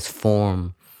to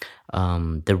transform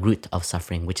the root of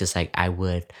suffering, which is like I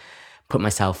would put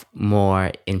myself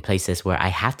more in places where I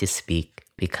have to speak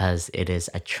because it is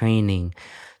a training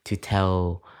to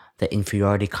tell the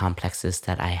inferiority complexes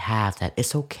that I have that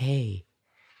it's okay.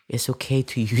 It's okay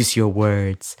to use your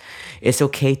words. It's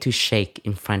okay to shake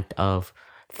in front of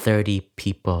 30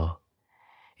 people.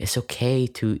 It's okay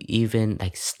to even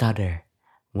like stutter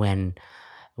when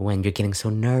you're getting so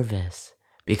nervous.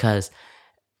 Because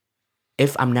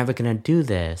if I'm never gonna do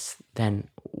this, then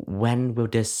when will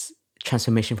this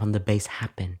transformation from the base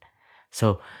happen?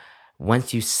 So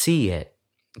once you see it,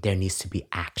 there needs to be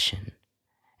action.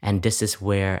 And this is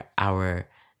where our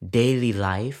daily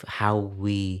life, how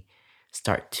we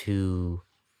start to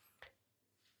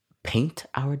paint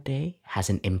our day, has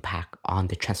an impact on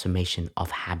the transformation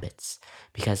of habits.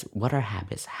 Because what are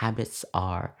habits? Habits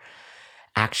are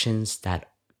actions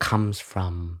that comes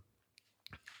from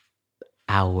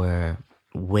our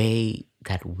way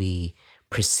that we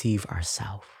perceive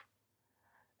ourselves,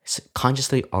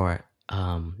 consciously or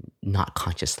not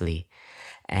consciously.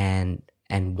 And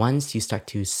once you start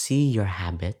to see your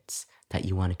habits that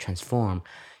you want to transform,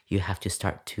 you have to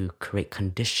start to create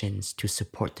conditions to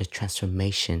support the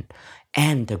transformation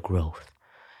and the growth.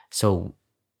 So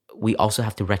we also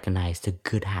have to recognize the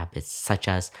good habits, such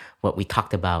as what we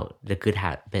talked about, the good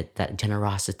habit, that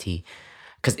generosity.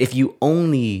 Because if you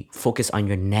only focus on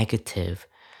your negative,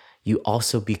 you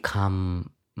also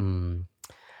become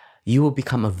you will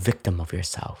become a victim of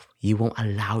yourself. You won't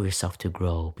allow yourself to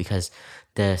grow because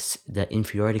the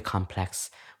inferiority complex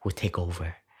will take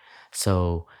over.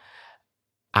 So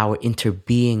our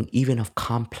interbeing, even of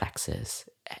complexes,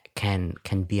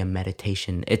 can be a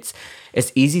meditation. It's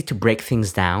easy to break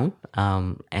things down.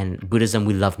 And Buddhism,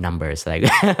 we love numbers, like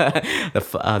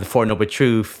the Four Noble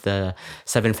Truths, the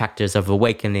 7 Factors of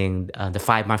Awakening, the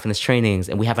 5 mindfulness trainings,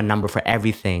 and we have a number for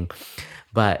everything.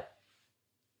 But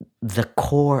the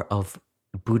core of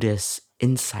Buddhist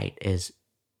insight is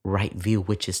right view,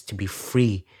 which is to be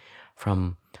free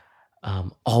from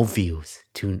all views,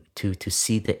 to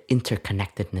see the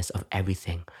interconnectedness of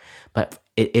everything. But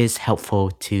it is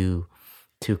helpful to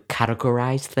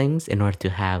categorize things in order to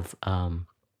have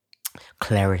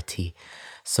clarity.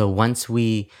 So once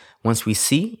we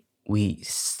see, we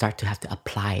start to have to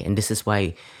apply. And this is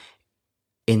why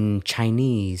in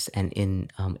Chinese and in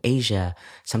Asia,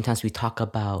 sometimes we talk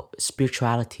about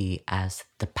spirituality as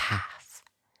the path.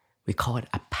 We call it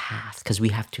a path because we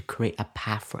have to create a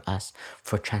path for us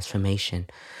for transformation.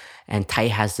 And Thai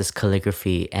has this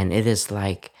calligraphy, and it is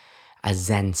like a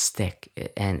Zen stick,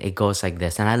 and it goes like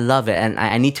this. And I love it, and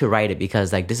I need to write it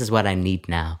because like this is what I need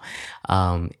now.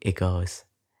 It goes,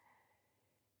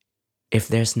 if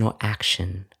there's no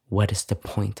action, what is the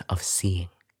point of seeing?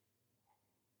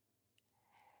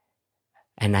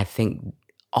 And I think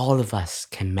all of us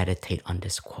can meditate on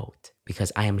this quote,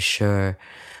 because I am sure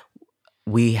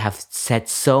we have said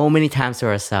so many times to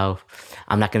ourselves,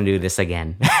 I'm not going to do this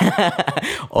again.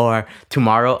 Or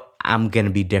tomorrow, I'm going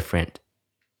to be different.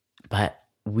 But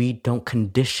we don't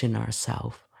condition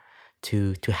ourselves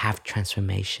to have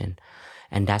transformation.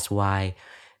 And that's why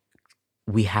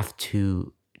we have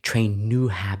to train new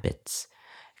habits.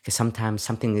 Because sometimes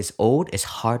something is old, it's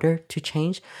harder to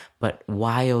change. But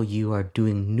while you are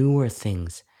doing newer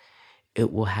things,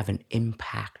 it will have an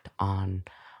impact on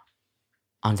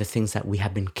the things that we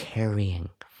have been carrying.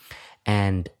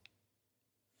 And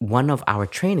one of our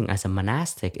training as a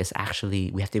monastic is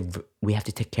actually we have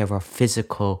to take care of our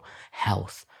physical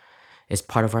health. It's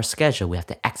part of our schedule. We have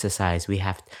to exercise.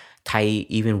 Tai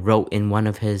even wrote in one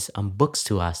of his books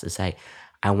to us, it's like,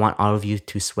 I want all of you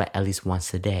to sweat at least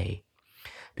once a day,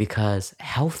 because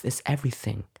health is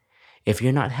everything. If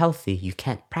you're not healthy, you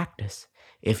can't practice.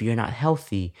 If you're not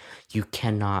healthy, you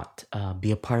cannot be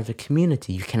a part of the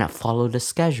community. You cannot follow the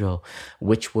schedule,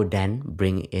 which will then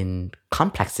bring in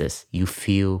complexes. You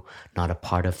feel not a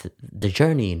part of the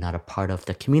journey, not a part of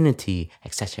the community,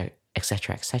 etc.,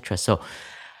 etc., etc. So,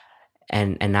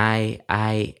 and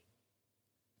I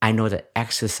know that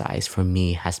exercise for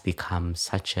me has become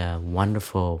such a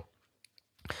wonderful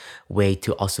way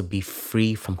to also be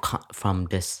free from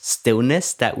this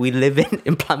stillness that we live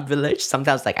in Plum Village.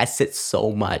 Sometimes like I sit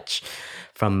so much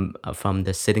from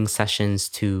the sitting sessions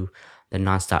to the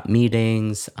nonstop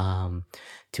meetings,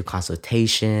 to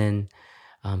consultation,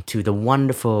 to the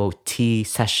wonderful tea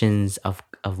sessions of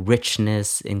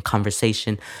richness in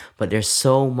conversation. But there's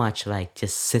so much like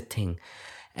just sitting.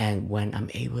 And when I'm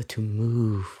able to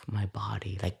move my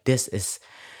body, like this is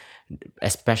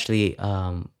especially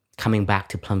coming back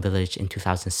to Plum Village in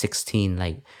 2016,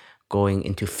 like going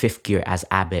into 5th gear as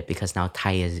abbot, because now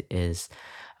Tai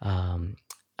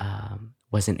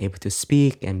wasn't able to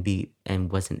speak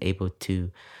and wasn't able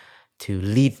to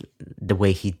lead the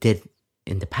way he did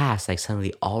in the past. Like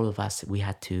suddenly all of us, we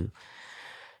had to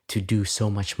do so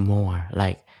much more,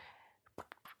 like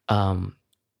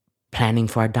planning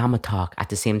for our Dhamma talk at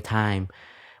the same time,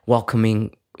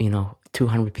 welcoming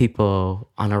 200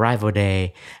 people on arrival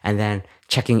day, and then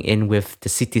checking in with the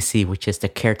CTC, which is the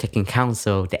caretaking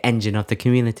council, the engine of the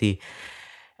community.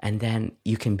 And then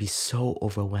you can be so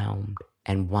overwhelmed.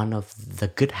 And one of the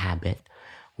good habit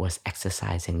was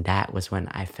exercising. That was when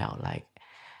I felt like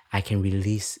I can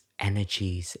release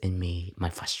energies in me, my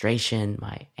frustration,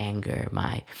 my anger,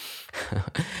 my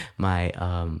my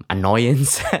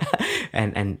annoyance,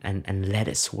 and let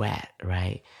it sweat,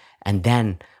 right? And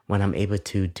then when I'm able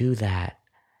to do that,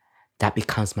 that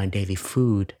becomes my daily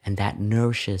food, and that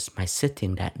nourishes my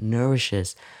sitting, that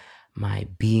nourishes my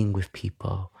being with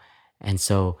people. And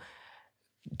so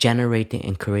generating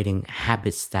and creating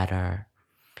habits that are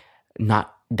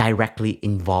not directly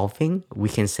involving, we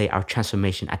can say our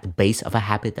transformation at the base of a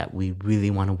habit that we really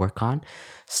want to work on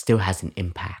still has an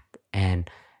impact. And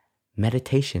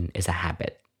meditation is a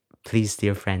habit. Please,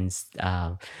 dear friends,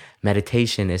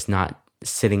 meditation is not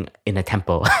sitting in a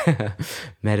temple.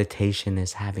 Meditation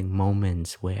is having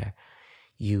moments where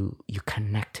you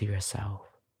connect to yourself.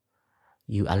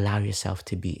 You allow yourself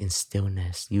to be in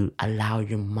stillness. You allow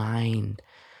your mind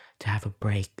to have a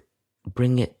break.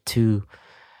 Bring it to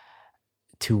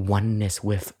oneness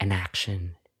with an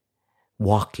action.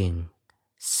 Walking,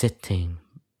 sitting,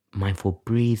 mindful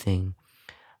breathing,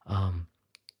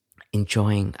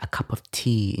 enjoying a cup of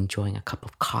tea, enjoying a cup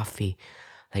of coffee.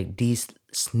 Like these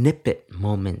snippet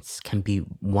moments can be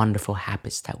wonderful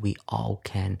habits that we all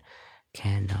can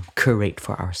curate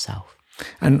for ourselves.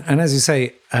 And as you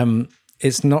say,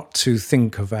 it's not to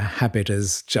think of a habit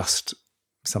as just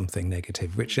something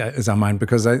negative, which is our mind,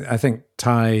 because I think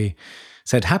Ty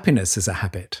said happiness is a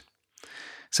habit.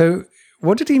 So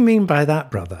what did he mean by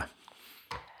that, brother?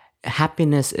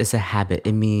 Happiness is a habit.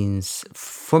 It means,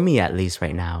 for me at least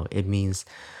right now, it means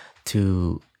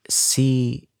to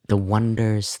see the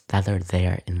wonders that are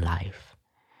there in life.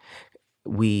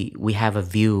 We have a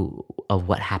view of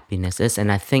what happiness is,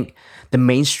 and I think the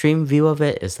mainstream view of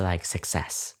it is like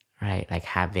success, right? Like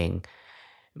having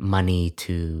money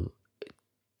to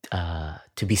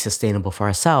be sustainable for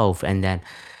ourselves, and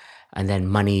then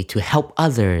money to help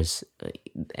others,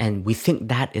 and we think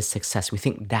that is success. We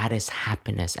think that is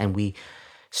happiness, and we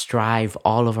strive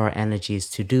all of our energies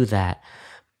to do that.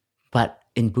 But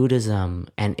in Buddhism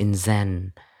and in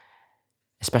Zen,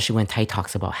 especially when Tai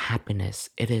talks about happiness,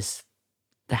 it is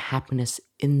the happiness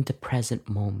in the present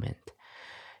moment.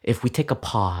 If we take a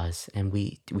pause and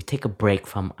we take a break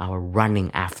from our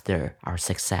running after our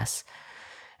success,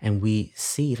 and we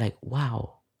see like,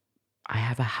 wow, I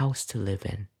have a house to live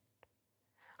in.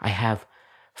 I have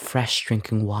fresh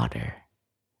drinking water.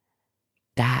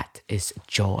 That is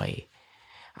joy.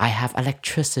 I have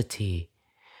electricity.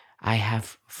 I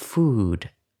have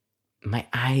food. My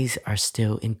eyes are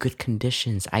still in good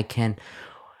conditions. I can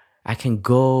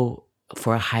go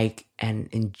for a hike and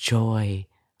enjoy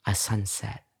a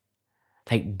sunset.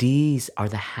 Like these are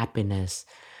the happiness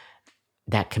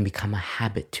that can become a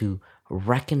habit, to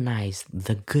recognize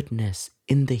the goodness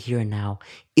in the here and now,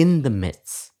 in the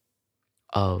midst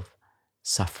of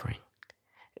suffering.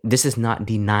 This is not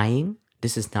denying.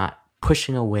 This is not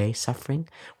pushing away suffering.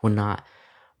 We're not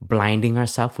blinding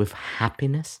ourselves with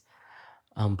happiness,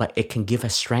 but it can give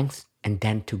us strength, and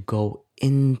then to go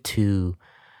into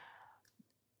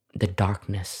the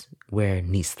darkness where it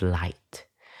needs light.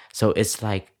 So it's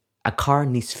like a car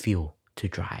needs fuel to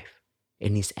drive.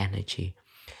 It needs energy.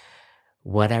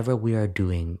 Whatever we are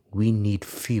doing, we need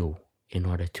fuel in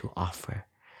order to offer.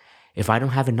 If I don't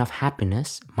have enough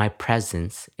happiness, my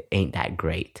presence ain't that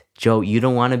great. Joe, you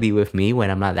don't want to be with me when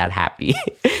I'm not that happy.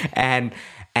 and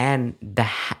the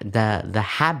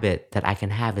habit that I can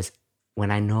have is when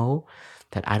I know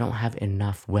that I don't have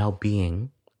enough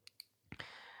well-being,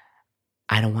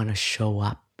 I don't want to show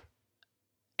up,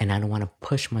 and I don't want to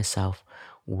push myself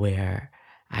where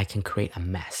I can create a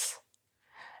mess.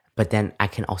 But then I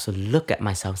can also look at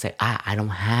myself and say, I don't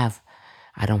have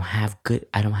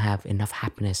enough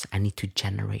happiness. I need to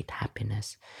generate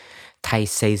happiness. Tai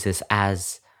says this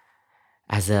as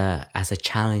a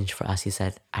challenge for us. He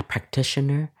said, a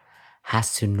practitioner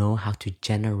has to know how to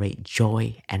generate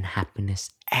joy and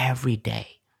happiness every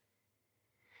day.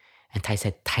 And Tai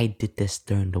said, Tai did this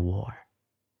during the war.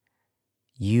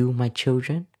 You, my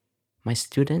children, my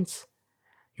students,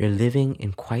 you're living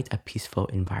in quite a peaceful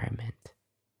environment.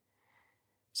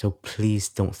 So please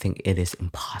don't think it is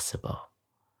impossible.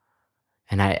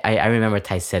 And I remember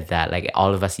Tai said that, like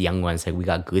all of us young ones, like we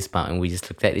got goosebumps and we just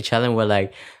looked at each other and we're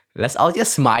like, let's all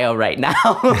just smile right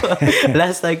now.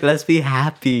 let's be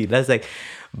happy.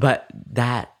 But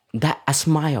that a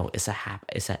smile is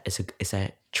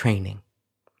a training.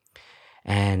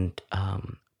 And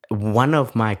one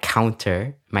of my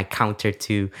counter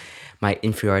to my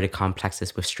inferiority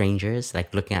complexes with strangers,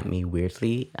 like looking at me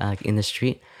weirdly, like in the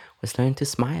street, was learning to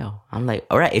smile. I'm like,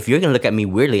 all right, if you're gonna look at me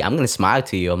weirdly, I'm gonna smile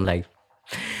to you. I'm like,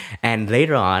 and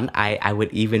later on, I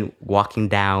would even walking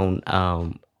down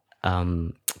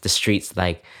the streets,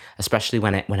 like especially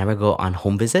whenever I go on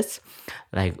home visits,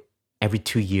 like every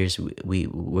 2 years we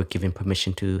were given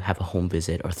permission to have a home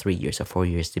visit, or 3 years or 4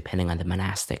 years, depending on the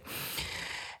monastic.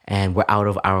 And we're out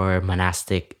of our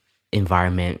monastic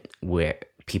environment where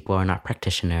people are not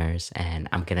practitioners, and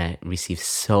I'm gonna receive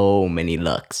so many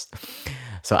looks.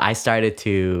 So I started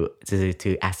to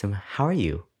ask them, how are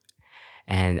you?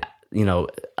 And,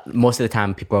 most of the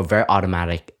time people are very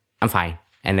automatic, I'm fine,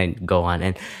 and then go on.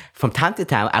 And from time to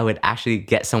time, I would actually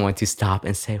get someone to stop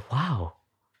and say, wow,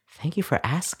 thank you for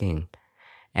asking.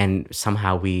 And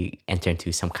somehow we enter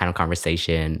into some kind of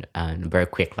conversation, very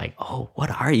quick, like, oh, what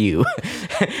are you?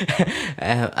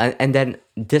 And then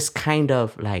this kind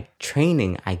of like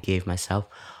training I gave myself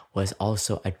was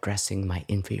also addressing my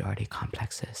inferiority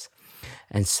complexes.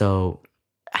 And so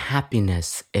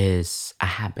happiness is a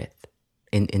habit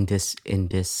in this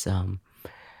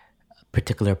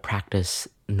particular practice,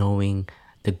 knowing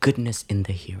the goodness in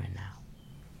the here and now.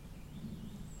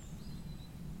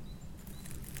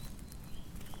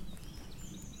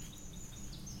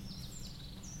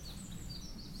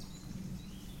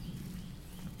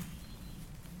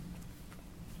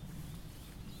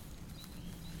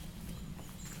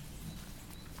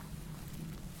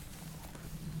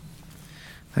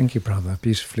 Thank you, brother.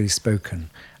 Beautifully spoken.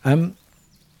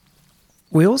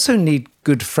 We also need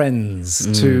good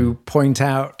friends to point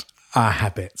out our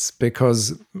habits,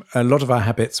 because a lot of our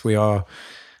habits we are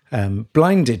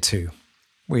blinded to.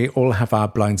 We all have our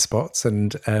blind spots.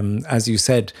 And as you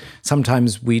said,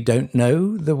 sometimes we don't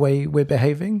know the way we're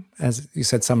behaving. As you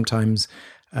said, sometimes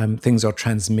things are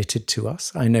transmitted to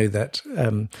us. I know that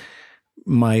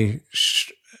my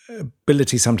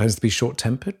ability sometimes to be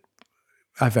short-tempered,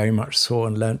 I very much saw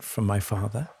and learnt from my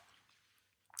father.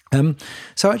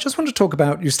 So I just want to talk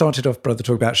about, you started off, brother,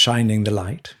 talking about shining the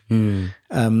light. And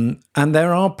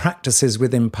there are practices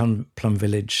within Plum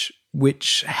Village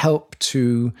which help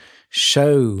to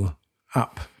show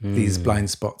up these blind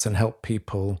spots and help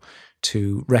people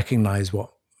to recognize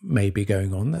what may be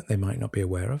going on that they might not be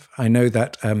aware of. I know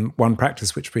that one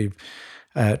practice which we've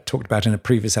talked about in a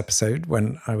previous episode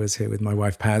when I was here with my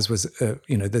wife Paz was,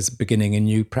 there's beginning a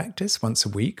new practice once a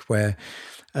week where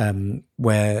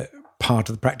part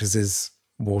of the practice is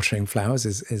watering flowers,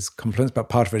 is compliments, but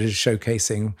part of it is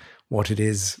showcasing what it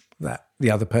is that the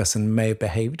other person may have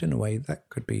behaved in a way that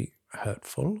could be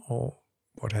hurtful or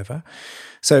whatever.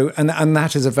 So, and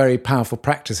that is a very powerful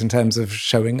practice in terms of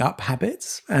showing up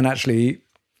habits and actually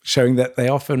showing that they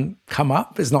often come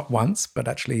up. It's not once, but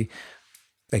actually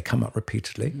they come up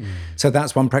repeatedly. So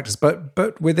that's one practice.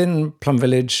 But within Plum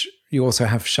Village, you also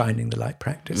have shining the light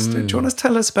practice. Do you want to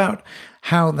tell us about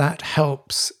how that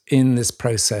helps in this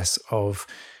process of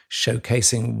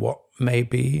showcasing what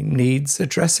maybe needs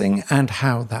addressing and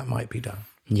how that might be done?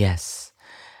 Yes.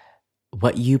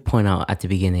 What you point out at the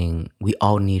beginning, we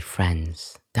all need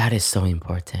friends. That is so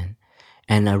important.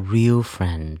 And a real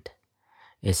friend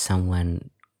is someone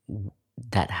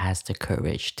that has the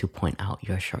courage to point out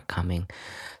your shortcoming.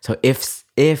 So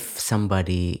if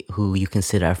somebody who you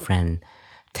consider a friend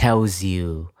tells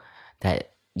you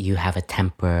that you have a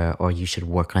temper or you should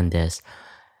work on this,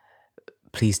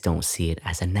 please don't see it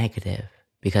as a negative.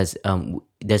 Because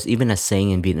there's even a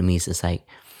saying in Vietnamese, it's like,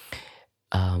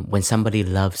 when somebody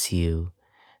loves you,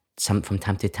 from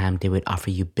time to time, they would offer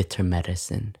you bitter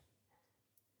medicine.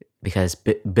 Because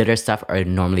bitter stuff are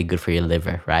normally good for your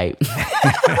liver, right?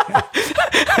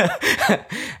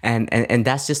 and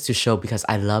that's just to show, because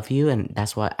I love you and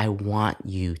that's why I want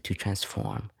you to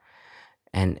transform.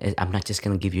 And I'm not just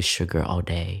going to give you sugar all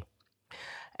day.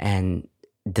 And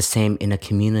the same in a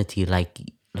community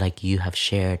like you have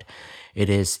shared, it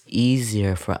is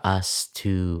easier for us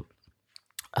to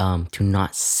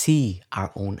not see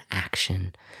our own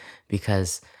action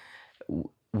because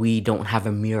we don't have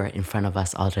a mirror in front of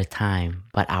us all the time.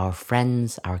 But our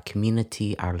friends, our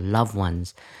community, our loved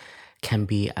ones can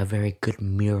be a very good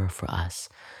mirror for us.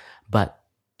 But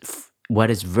what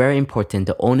is very important,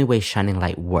 the only way shining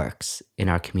light works in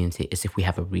our community is if we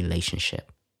have a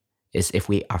relationship, is if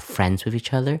we are friends with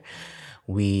each other.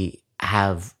 We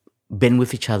have been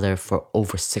with each other for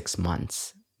over 6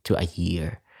 months to a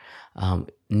year.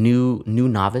 New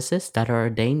novices that are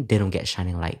ordained, they don't get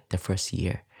shining light the first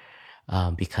year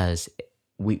because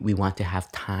we want to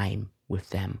have time with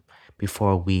them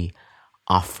before we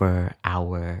offer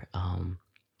our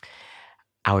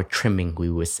trimming, we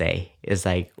would say. It's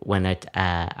like when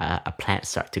a plant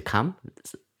starts to come,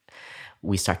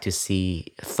 we start to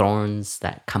see thorns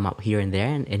that come up here and there,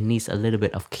 and it needs a little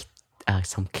bit of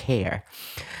some care.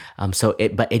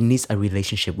 But it needs a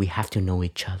relationship. We have to know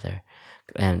each other,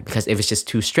 and because if it's just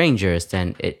two strangers,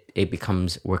 then it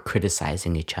becomes we're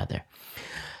criticizing each other.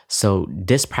 So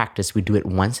this practice, we do it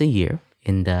once a year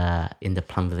in the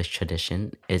Plum Village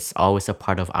tradition. It's always a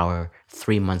part of our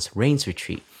 3 months rains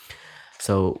retreat.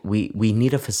 So we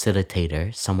need a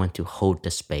facilitator, someone to hold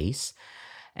the space.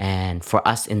 And for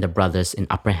us in the Brothers in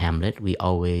Upper Hamlet, we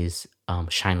always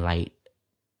shine light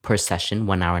per session,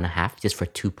 1 hour and a half, just for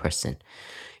 2 person.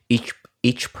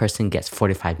 Each person gets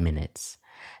 45 minutes.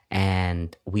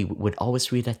 And we would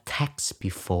always read a text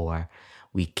before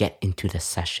we get into the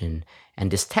session.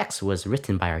 And this text was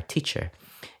written by our teacher.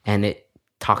 And it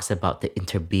talks about the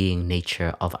interbeing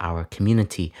nature of our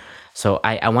community. So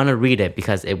I want to read it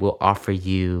because it will offer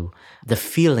you the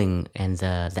feeling and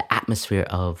the atmosphere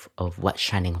of what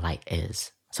shining light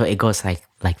is. So it goes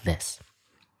like this.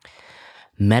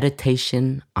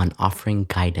 Meditation on offering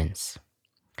guidance.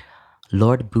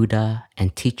 Lord Buddha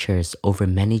and teachers over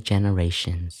many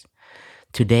generations,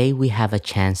 today we have a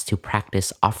chance to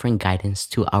practice offering guidance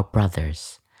to our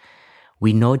brothers.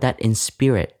 We know that in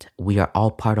spirit, we are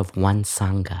all part of one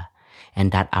Sangha,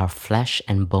 and that our flesh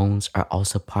and bones are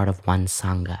also part of one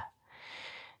Sangha.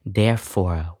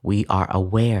 Therefore, we are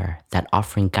aware that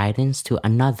offering guidance to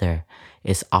another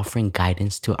is offering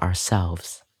guidance to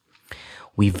ourselves.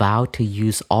 We vow to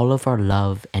use all of our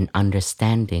love and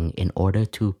understanding in order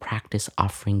to practice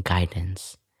offering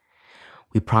guidance.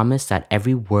 We promise that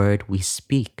every word we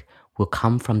speak will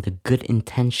come from the good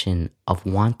intention of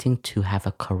wanting to have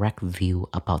a correct view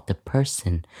about the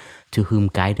person to whom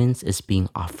guidance is being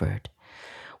offered.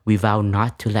 We vow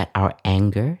not to let our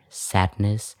anger,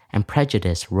 sadness, and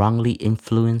prejudice wrongly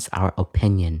influence our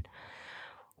opinion.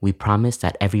 We promise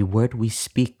that every word we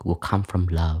speak will come from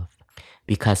love,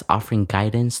 because offering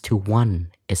guidance to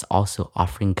one is also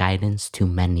offering guidance to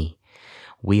many.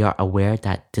 We are aware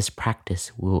that this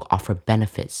practice will offer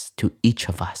benefits to each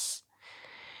of us.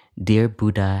 Dear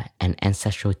Buddha and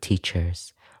ancestral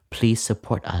teachers, please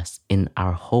support us in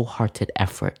our wholehearted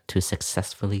effort to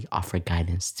successfully offer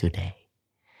guidance today.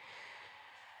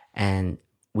 And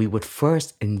we would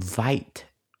first invite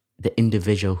the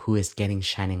individual who is getting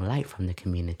shining light from the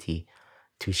community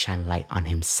to shine light on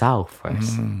himself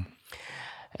first.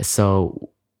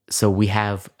 So we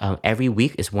have every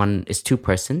week is two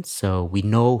persons, so we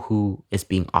know who is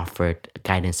being offered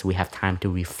guidance. So we have time to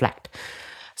reflect.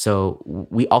 So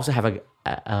we also have a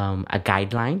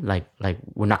guideline. Like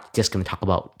we're not just going to talk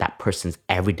about that person's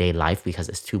everyday life because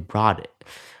it's too broad.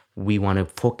 We want to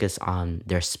focus on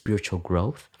their spiritual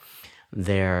growth,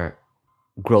 their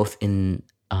growth in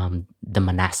the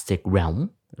monastic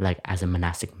realm, like as a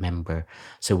monastic member.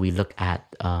 So we look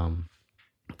at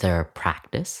their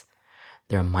practice,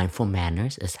 their mindful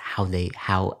manners, is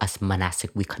how as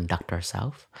monastic we conduct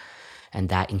ourselves, and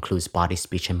that includes body,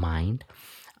 speech, and mind.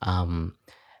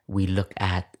 We look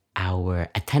at our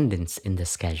attendance in the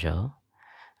schedule.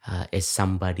 Is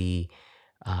somebody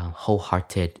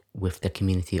wholehearted with the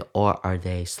community, or are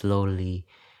they slowly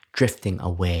drifting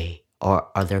away? Or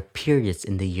are there periods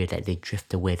in the year that they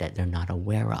drift away that they're not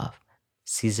aware of?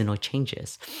 Seasonal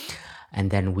changes.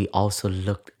 And then we also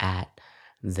looked at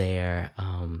their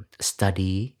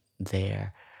study,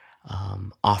 their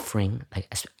offering. Like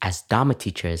as Dharma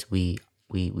teachers, we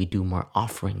do more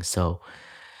offerings. So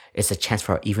it's a chance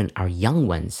for even our young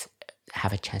ones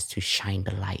have a chance to shine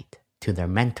the light to their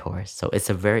mentors. So it's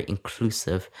a very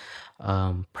inclusive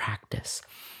practice.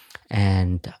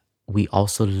 And we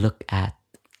also look at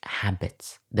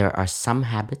habits. There are some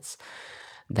habits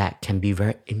that can be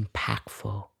very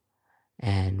impactful,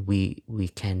 and we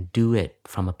can do it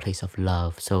from a place of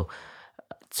love, so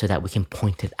that we can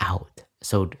point it out.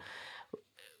 So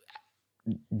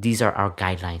these are our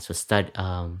guidelines. So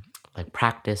like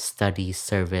practice, study,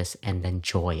 service, and then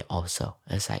joy also.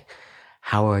 It's like,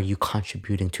 how are you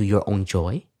contributing to your own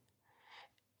joy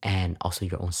and also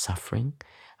your own suffering?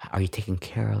 Are you taking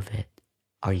care of it?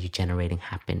 Are you generating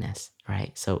happiness,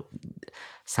 right? So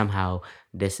somehow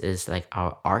this is like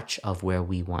our arch of where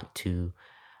we want to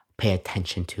pay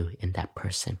attention to in that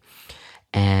person.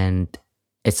 And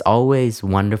it's always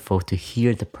wonderful to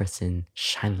hear the person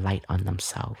shine light on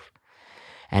themselves.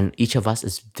 And each of us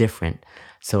is different.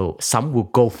 So some will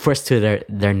go first to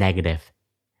their negative,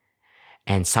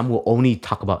 and some will only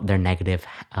talk about their negative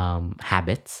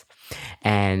habits.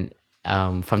 And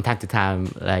from time to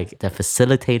time, like the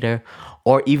facilitator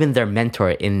or even their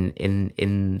mentor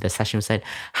in the session said,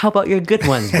 "How about your good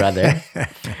ones, brother?"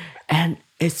 And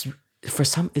for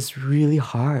some, it's really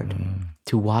hard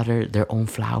to water their own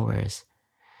flowers.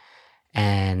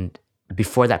 And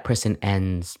before that person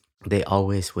ends, they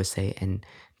always would say, "And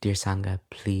dear Sangha,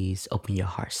 please open your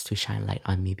hearts to shine light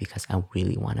on me because I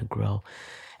really want to grow."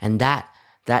 And that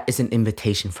is an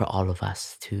invitation for all of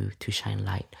us to shine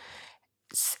light.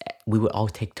 We will all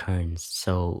take turns.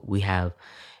 So we have,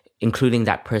 including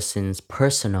that person's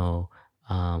personal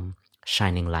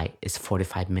shining light is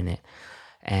 45 minutes.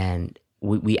 And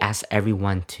we ask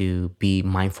everyone to be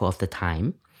mindful of the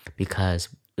time because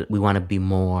we want to be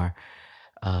more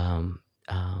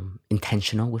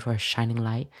intentional with our shining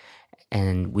light.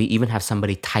 And we even have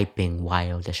somebody typing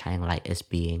while the shining light is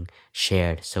being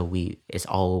shared. So it's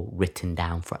all written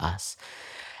down for us.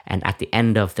 And at the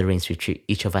end of the Rains Retreat,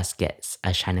 each of us gets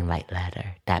a shining light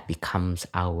letter that becomes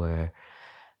our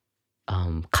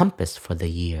compass for the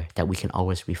year that we can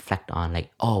always reflect on.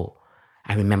 Like, oh,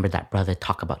 I remember that brother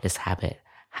talk about this habit.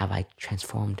 Have I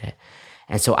transformed it?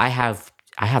 And so I have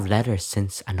letters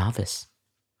since a novice.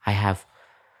 I have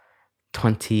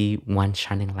 21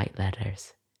 shining light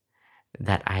letters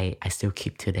that I still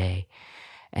keep today.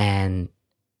 And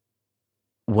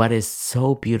what is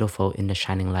so beautiful in the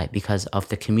shining light, because of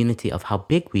the community of how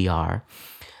big we are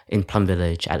in Plum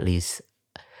Village, at least,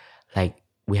 like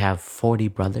we have 40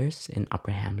 brothers in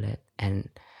Upper Hamlet, and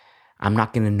I'm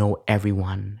not going to know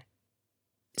everyone.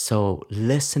 So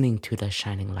listening to the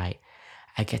shining light,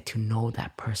 I get to know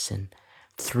that person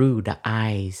through the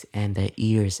eyes and the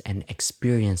ears and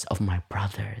experience of my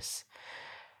brothers.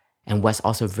 And what's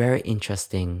also very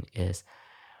interesting is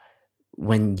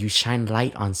when you shine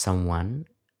light on someone,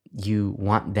 you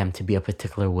want them to be a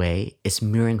particular way, it's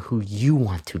mirroring who you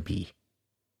want to be.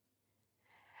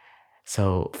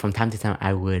 So from time to time,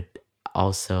 I would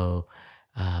also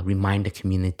remind the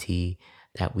community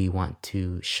that we want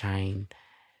to shine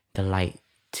the light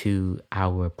to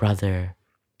our brother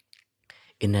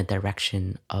in a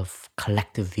direction of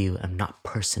collective view and not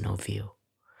personal view.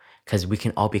 Because we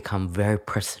can all become very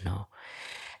personal.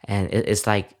 And it's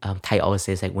like Tai always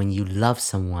says, like when you love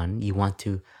someone, you want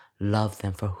to love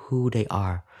them for who they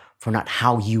are, for not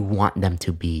how you want them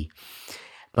to be.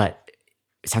 But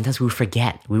sometimes we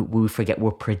forget. We forget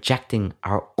we're projecting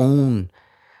our own,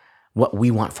 what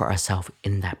we want for ourselves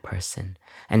in that person.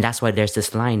 And that's why there's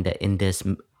this line that in this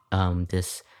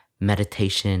this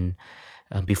meditation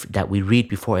that we read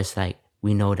before, it's like,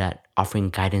 we know that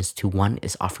offering guidance to one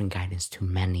is offering guidance to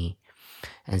many.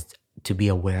 And to be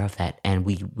aware of that. And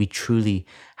we truly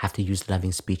have to use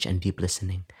loving speech and deep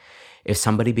listening. If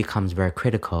somebody becomes very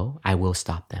critical, I will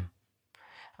stop them.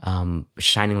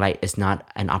 Shining light is not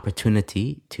an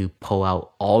opportunity to pull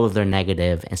out all of their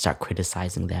negative and start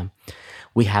criticizing them.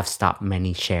 We have stopped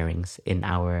many sharings in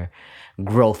our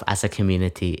growth as a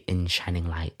community in shining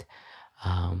light.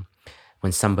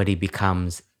 When somebody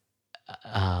becomes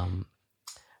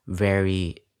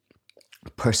very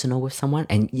personal with someone,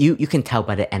 and you can tell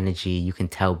by the energy, you can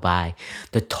tell by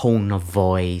the tone of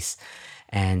voice,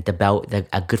 and the bell,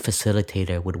 a good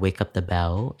facilitator would wake up the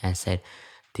bell and said,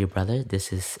 "Dear brother,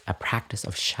 this is a practice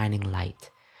of shining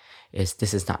light.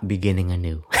 This is not beginning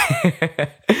anew."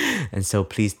 And so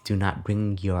please do not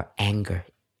bring your anger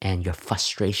and your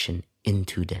frustration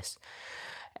into this.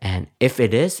 And if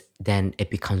it is, then it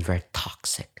becomes very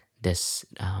toxic. This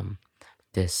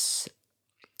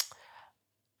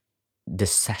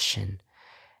session.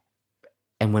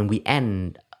 And when we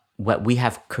end, what we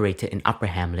have created in Upper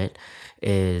Hamlet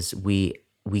is we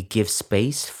give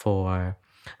space for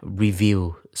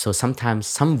review. So sometimes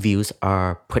some views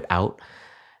are put out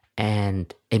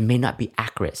and it may not be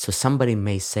accurate. So somebody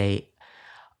may say,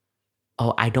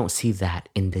 "Oh, I don't see that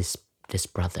in this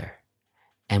brother."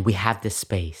 And we have this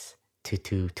space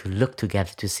to look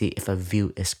together to see if a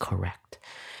view is correct.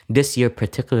 This year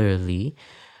particularly,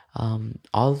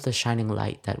 all of the shining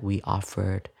light that we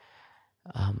offered,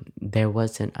 there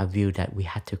wasn't a view that we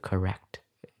had to correct.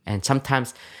 And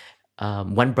sometimes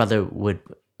one brother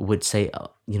would say,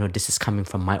 "This is coming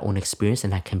from my own experience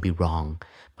and I can be wrong,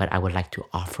 but I would like to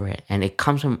offer it." And it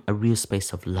comes from a real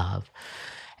space of love.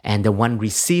 And the one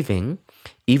receiving,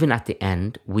 even at the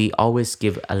end, we always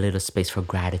give a little space for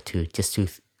gratitude, just to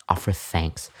offer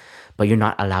thanks. But you're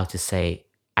not allowed to say,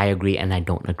 "I agree and I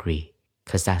don't agree,"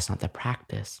 because that's not the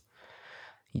practice.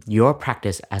 Your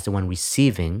practice as the one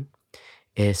receiving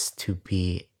is to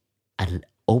be an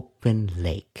open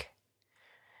lake,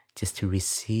 just to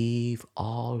receive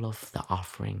all of the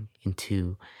offering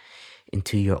into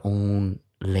your own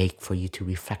lake for you to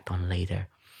reflect on later.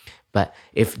 But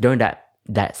if during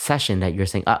that session that you're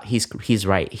saying, "Oh, he's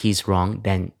right, he's wrong,"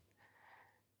 then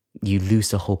you lose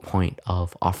the whole point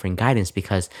of offering guidance,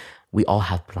 because we all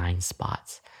have blind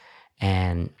spots.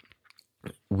 And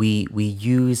we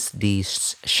use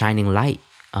these shining light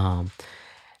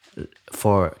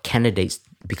for candidates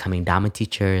becoming Dharma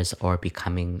teachers or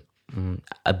becoming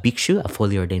a bhikshu, a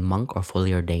fully ordained monk or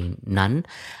fully ordained nun,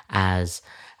 as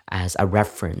a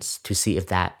reference to see if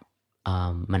that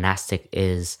monastic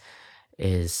is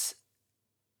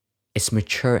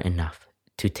mature enough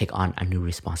to take on a new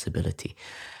responsibility.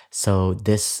 So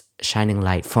this shining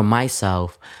light, for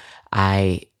myself,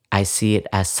 I see it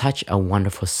as such a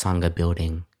wonderful Sangha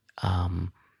building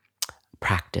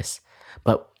practice.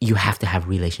 But you have to have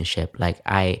relationship. Like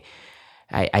I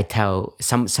tell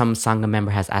some Sangha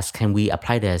member has asked, "Can we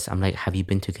apply this?" I'm like, "Have you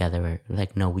been together?"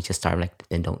 Like, "No, we just started." Like,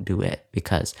 "Then don't do it,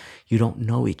 because you don't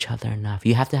know each other enough."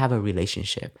 You have to have a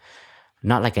relationship.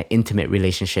 Not like an intimate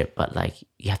relationship, but like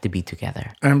you have to be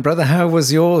together. And brother, how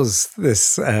was yours,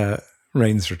 this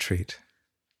Rains retreat?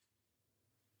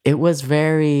 It was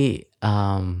very,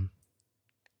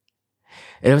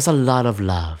 it was a lot of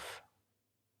love.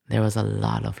 There was a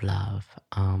lot of love.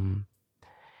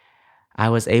 I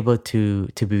was able to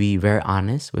be very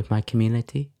honest with my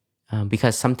community,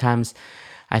 because sometimes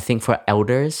I think for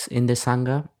elders in the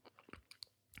Sangha,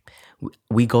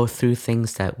 we go through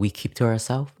things that we keep to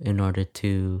ourselves in order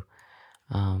to,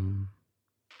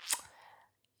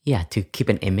 to keep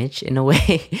an image in a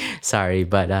way. Sorry,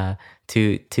 but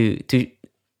to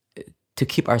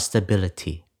keep our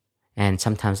stability. And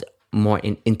sometimes more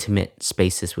in intimate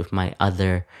spaces with my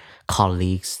other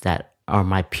colleagues that are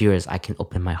my peers, I can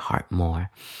open my heart more.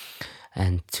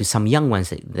 And to some young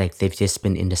ones, like they've just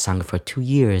been in the Sangha for 2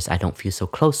 years, I don't feel so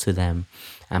close to them.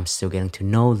 I'm still getting to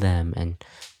know them and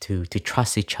to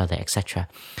trust each other, etc.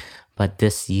 But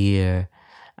this year,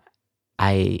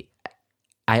 I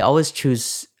always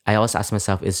ask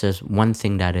myself, is there one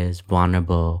thing that is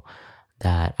vulnerable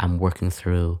that I'm working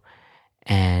through?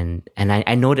 And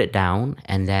I note it down,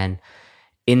 and then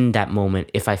in that moment,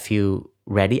 if I feel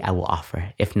ready, I will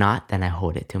offer. If not, then I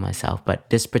hold it to myself. But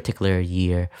this particular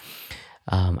year,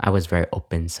 I was very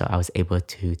open, so I was able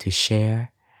to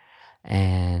share.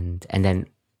 And then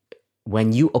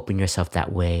when you open yourself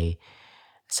that way,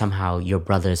 somehow your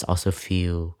brothers also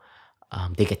feel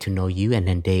they get to know you, and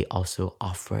then they also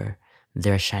offer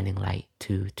their shining light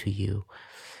to you.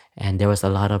 And there was a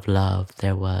lot of love.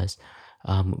 There was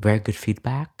very good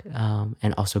feedback,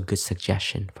 and also good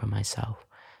suggestion for myself.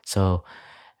 So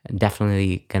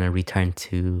definitely gonna return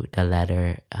to the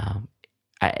letter.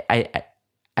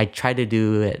 I try to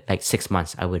do it like 6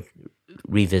 months. I would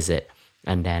revisit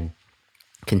and then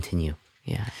continue.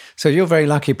 Yeah. So you're very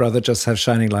lucky, brother, just have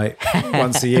Shining Light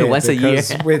once a year. Once a year.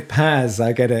 With Paz,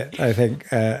 I get it, I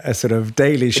think, a sort of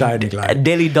daily Shining Light. A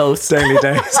daily dose. Daily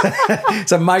dose.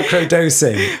 It's a micro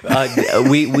dosing.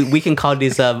 We can call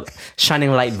these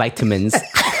Shining Light vitamins.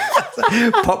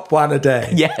 Pop one a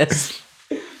day. Yes.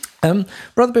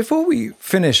 Brother, before we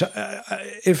finish,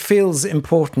 it feels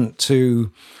important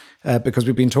to, because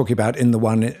we've been talking about in the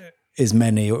one is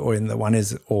many or in the one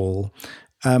is all,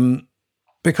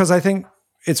 because I think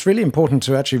it's really important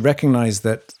to actually recognize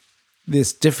that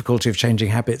this difficulty of changing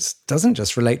habits doesn't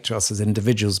just relate to us as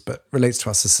individuals, but relates to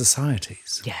us as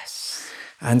societies. Yes.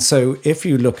 And so if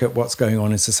you look at what's going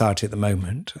on in society at the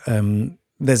moment,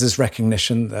 there's this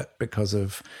recognition that because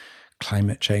of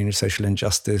climate change, social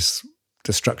injustice,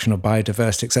 destruction of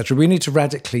biodiversity, etc., we need to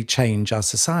radically change our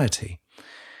society.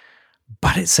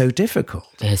 But it's so difficult.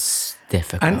 It's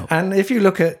difficult. And if you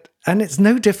look at, and it's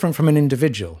no different from an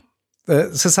individual.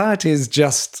 The society is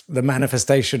just the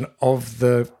manifestation of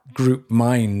the group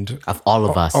mind. Of all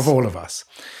of us. Of all of us.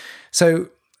 So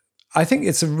I think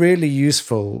it's really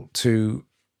useful to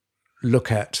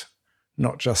look at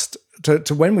not just,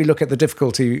 to when we look at the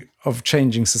difficulty of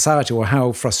changing society, or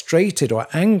how frustrated or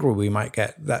angry we might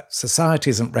get that society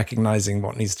isn't recognizing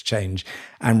what needs to change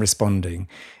and responding,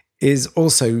 is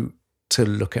also to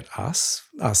look at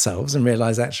ourselves and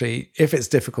realize actually, if it's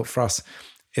difficult for us,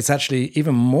 it's actually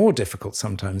even more difficult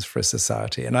sometimes for a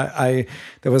society. And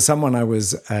there was someone I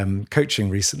was coaching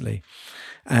recently,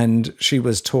 and she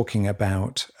was talking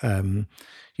about,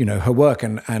 her work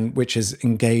and which is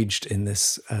engaged in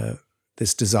this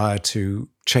desire to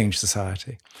change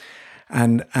society.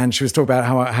 And she was talking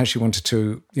about how she wanted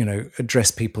to,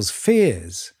 address people's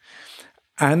fears.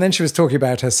 And then she was talking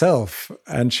about herself,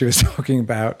 and she was talking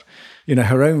about,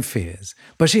 her own fears,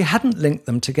 but she hadn't linked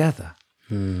them together.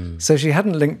 So she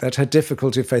hadn't linked that her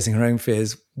difficulty of facing her own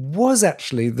fears was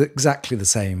actually exactly the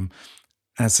same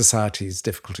as society's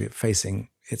difficulty of facing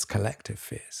its collective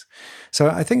fears. So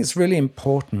I think it's really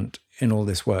important in all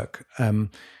this work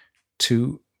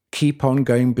to keep on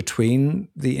going between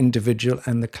the individual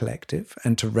and the collective,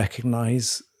 and to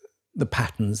recognize the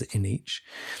patterns in each.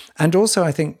 And also,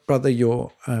 I think, brother,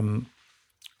 your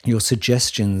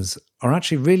suggestions are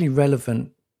actually really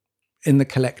relevant in the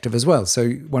collective as well. So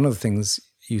one of the things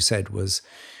you said was,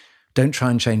 don't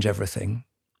try and change everything,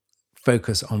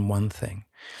 focus on one thing.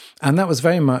 And that was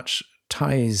very much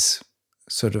Thai's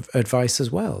sort of advice as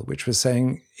well, which was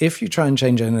saying, if you try and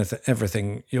change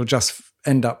everything, you'll just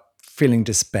end up feeling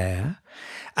despair,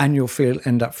 and you'll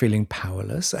end up feeling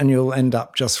powerless, and you'll end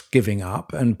up just giving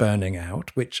up and burning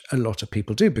out, which a lot of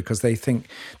people do, because they think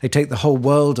they take the whole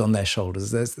world on their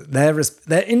shoulders. There's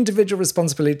their individual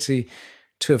responsibility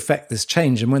to affect this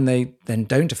change. And when they then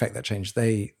don't affect that change,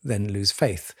 they then lose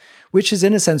faith, which is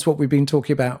in a sense what we've been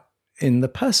talking about in the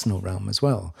personal realm as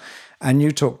well. And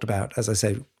you talked about, as I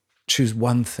say, choose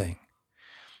one thing.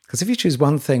 Because if you choose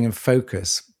one thing and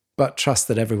focus, but trust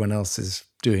that everyone else is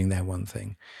doing their one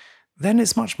thing, then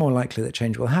it's much more likely that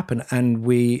change will happen. And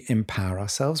we empower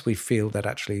ourselves. We feel that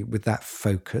actually with that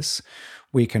focus,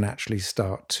 we can actually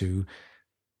start to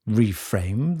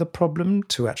reframe the problem,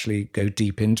 to actually go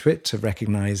deep into it, to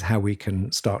recognize how we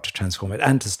can start to transform it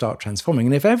and to start transforming.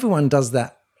 And if everyone does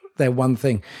that, their one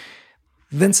thing,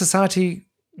 then society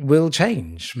will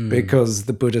change, because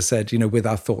the Buddha said, with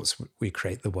our thoughts, we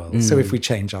create the world. So if we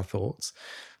change our thoughts,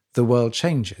 the world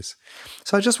changes.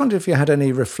 So I just wondered if you had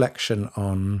any reflection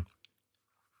on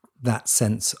that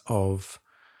sense of,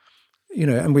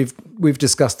 and we've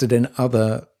discussed it in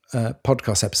other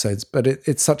podcast episodes, but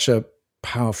it's such a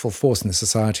powerful force in the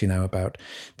society now about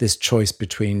this choice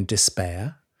between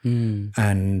despair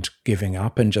and giving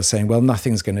up and just saying, well,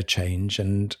 nothing's going to change,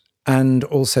 and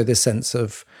also this sense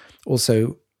of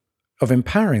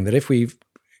empowering, that if we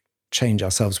change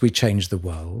ourselves, we change the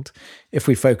world. If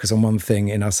we focus on one thing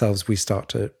in ourselves, we start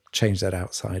to change that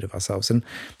outside of ourselves, and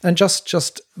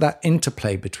just that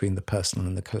interplay between the personal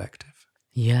and the collective.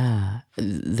 Yeah,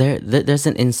 there's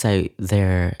an insight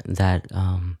there that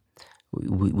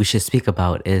we should speak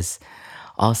about, is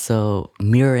also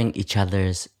mirroring each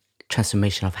other's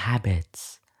transformation of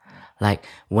habits. Like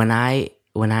when I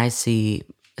see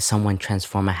someone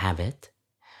transform a habit,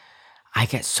 I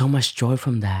get so much joy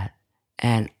from that,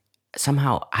 and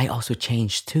somehow I also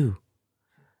change too.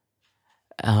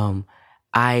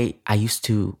 I used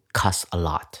to cuss a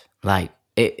lot. Like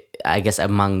I guess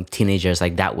among teenagers,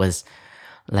 like that was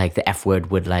like the F word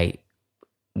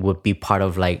would be part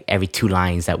of like every 2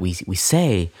 lines that we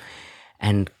say.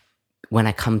 And when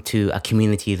I come to a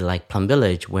community like Plum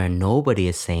Village where nobody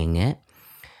is saying it,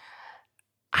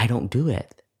 I don't do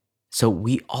it. So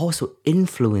we also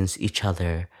influence each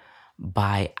other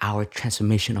by our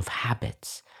transformation of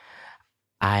habits.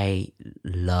 I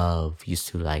love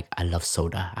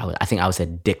soda. I think I was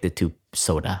addicted to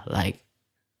soda. Like,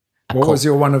 what was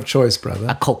your one of choice, brother?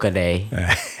 A Coke a day,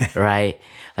 right?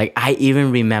 Like I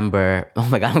even remember. Oh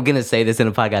my God, I'm gonna say this in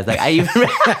a podcast. Like I even,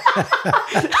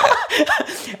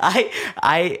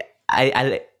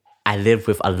 I lived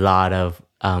with a lot of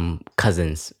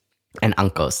cousins and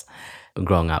uncles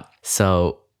growing up.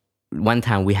 So one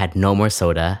time we had no more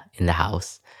soda in the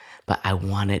house, but I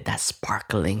wanted that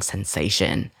sparkling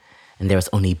sensation, and there was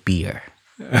only beer.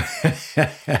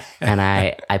 And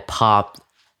I popped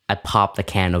a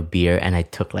can of beer, and I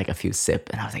took like a few sips,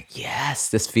 and I was like, yes,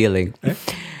 this feeling.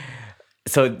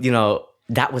 So,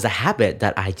 that was a habit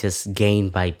that I just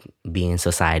gained by being in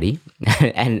society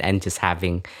and just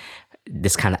having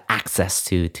this kind of access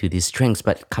to these drinks.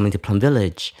 But coming to Plum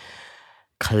Village,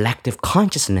 collective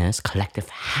consciousness, collective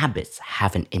habits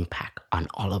have an impact on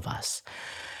all of us.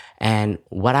 And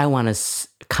what I want to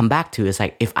come back to is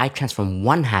like, if I transform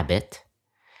one habit,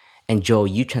 and Joe,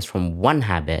 you transform one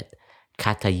habit,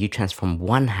 Kata, you transform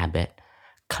one habit,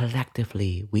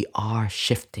 collectively we are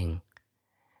shifting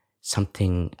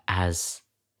something as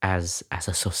a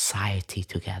society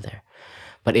together.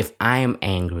 But if I am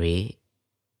angry,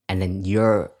 and then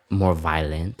you're more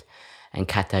violent, and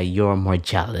Kata, you're more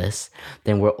jealous,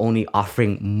 then we're only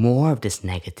offering more of this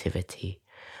negativity.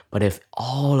 But if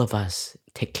all of us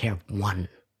take care of one,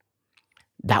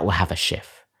 that will have a shift.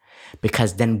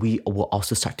 Because then we will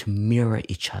also start to mirror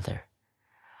each other,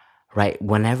 right?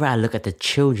 Whenever I look at the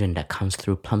children that comes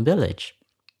through Plum Village,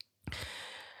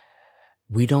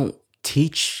 we don't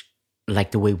teach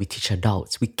like the way we teach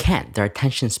adults. We can't. Their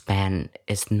attention span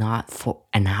is not for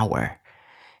an hour.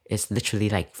 It's literally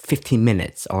like 15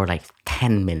 minutes or like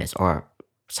 10 minutes or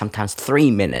sometimes 3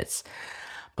 minutes.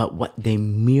 But what they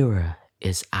mirror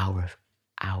is our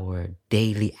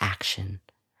daily action,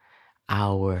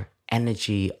 our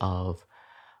energy of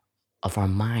our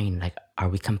mind. Like, are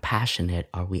we compassionate?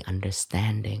 Are we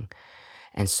understanding?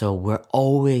 And so we're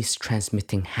always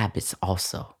transmitting habits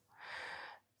also.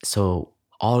 So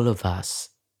all of us,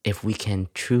 if we can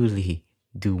truly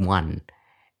do one,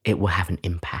 it will have an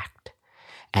impact.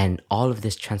 And all of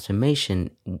this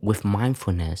transformation with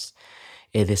mindfulness,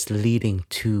 it is leading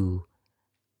to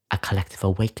a collective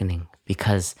awakening.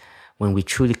 Because when we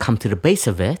truly come to the base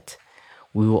of it,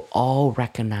 we will all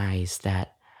recognize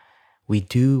that we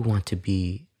do want to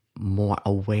be more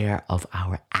aware of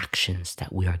our actions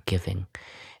that we are giving.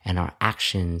 And our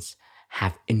actions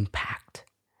have impact.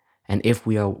 And if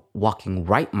we are walking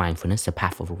right mindfulness, the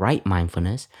path of right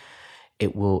mindfulness,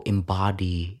 it will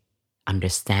embody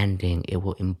understanding, it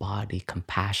will embody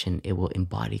compassion, it will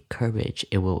embody courage,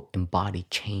 it will embody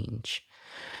change.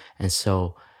 And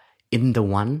so in the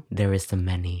one, there is the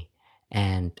many.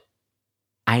 And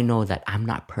I know that I'm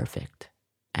not perfect,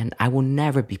 and I will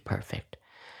never be perfect.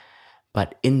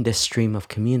 But in this stream of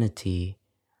community,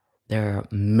 there are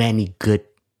many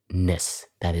goodness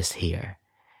that is here.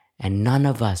 And none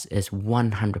of us is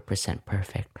 100%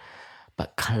 perfect.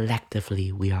 But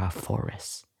collectively, we are a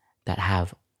forest that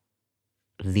have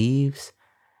leaves.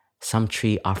 Some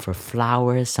trees offer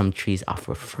flowers, some trees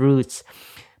offer fruits.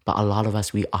 But a lot of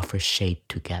us, we offer shade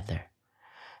together.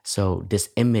 So this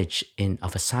image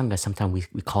of a Sangha, sometimes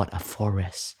we call it a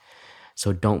forest.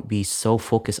 So don't be so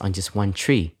focused on just one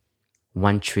tree.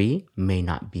 One tree may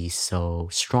not be so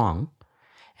strong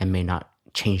and may not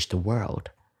change the world,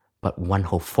 but one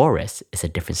whole forest is a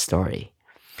different story.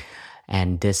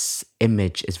 And this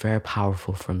image is very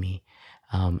powerful for me.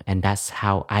 And that's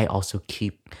how I also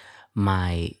keep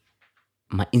my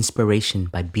inspiration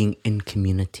by being in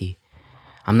community.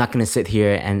 I'm not going to sit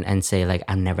here and say like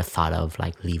I never thought of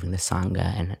like leaving the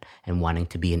Sangha and wanting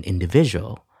to be an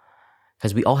individual.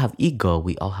 Because we all have ego,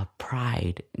 we all have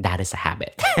pride. That is a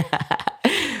habit.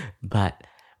 But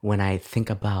when I think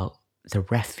about the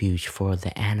refuge for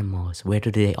the animals, where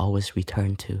do they always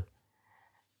return to?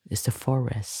 It's the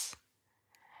forest.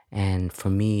 And for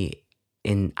me,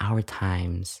 in our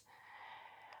times,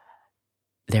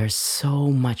 there's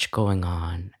so much going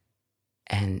on,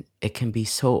 and it can be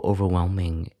so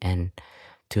overwhelming. And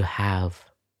to have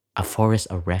a forest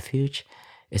of refuge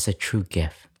is a true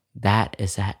gift. That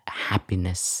is a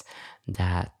happiness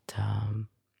that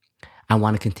I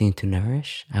want to continue to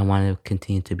nourish. I want to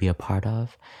continue to be a part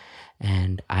of.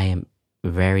 And I am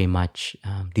very much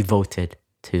devoted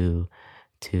to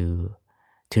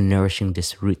nourishing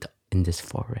this root in this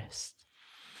forest.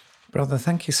 Brother,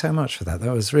 thank you so much for that.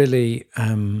 That was really,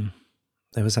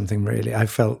 there was something really, I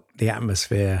felt the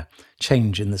atmosphere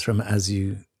change in this room as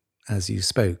you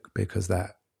spoke, because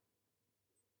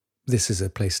this is a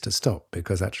place to stop,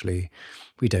 because actually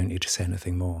we don't need to say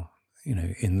anything more.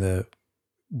 In the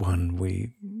one,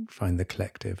 we find the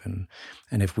collective, and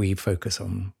if we focus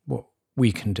on what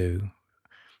we can do,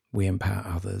 we empower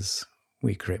others,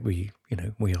 we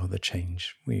are the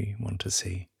change we want to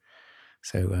see.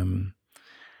 So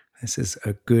this is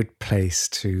a good place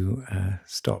to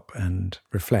stop and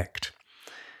reflect.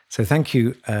 So thank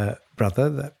you, brother.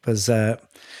 That was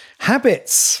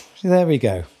habits. There we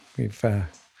go.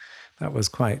 That was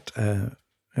quite a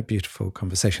beautiful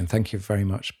conversation. Thank you very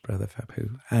much, Brother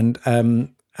Phap-Huu.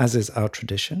 And as is our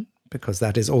tradition, because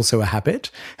that is also a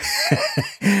habit,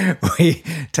 we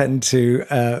tend to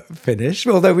finish,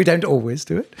 although we don't always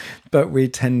do it, but we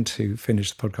tend to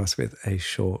finish the podcast with a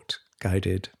short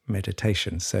guided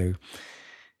meditation. So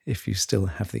if you still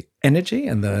have the energy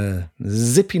and the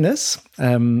zippiness,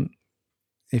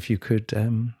 if you could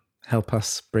help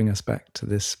us bring us back to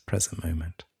this present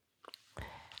moment.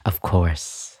 Of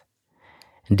course.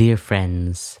 Dear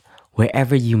friends,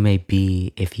 wherever you may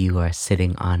be, if you are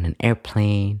sitting on an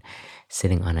airplane,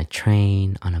 sitting on a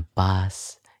train, on a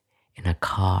bus, in a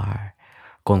car,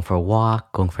 going for a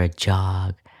walk, going for a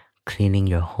jog, cleaning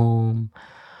your home,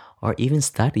 or even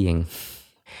studying,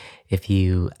 if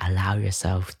you allow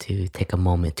yourself to take a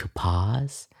moment to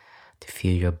pause, to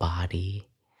feel your body,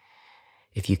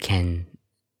 if you can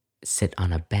sit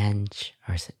on a bench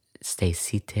or stay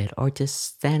seated, or just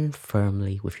stand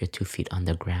firmly with your 2 feet on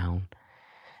the ground.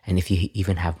 And if you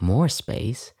even have more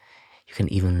space, you can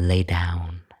even lay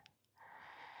down.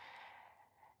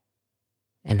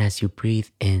 And as you breathe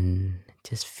in,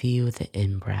 just feel the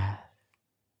in-breath.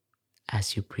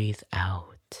 As you breathe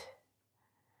out,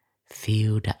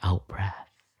 feel the out-breath.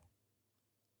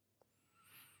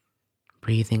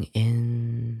 Breathing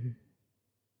in,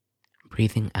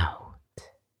 breathing out.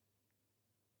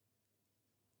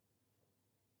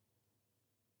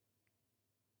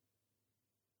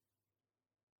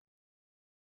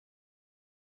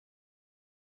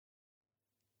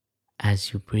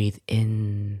 As you breathe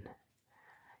in,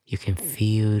 you can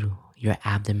feel your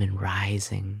abdomen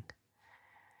rising.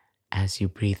 As you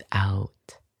breathe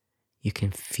out, you can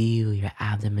feel your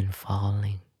abdomen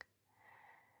falling.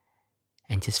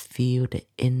 And just feel the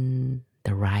in,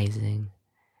 the rising,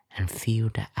 and feel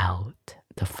the out,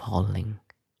 the falling.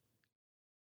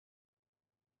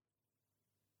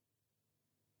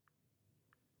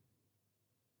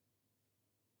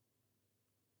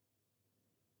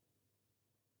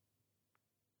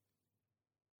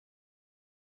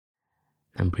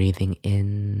 I'm breathing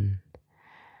in.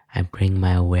 I bring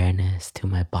my awareness to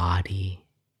my body.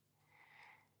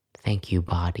 Thank you,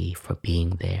 body, for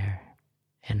being there.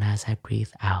 And as I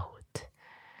breathe out,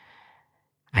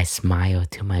 I smile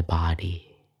to my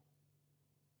body.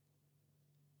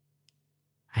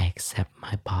 I accept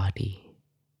my body.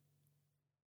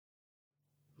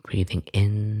 Breathing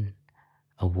in,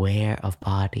 aware of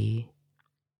body.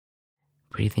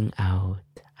 Breathing out,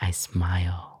 I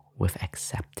smile with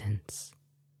acceptance.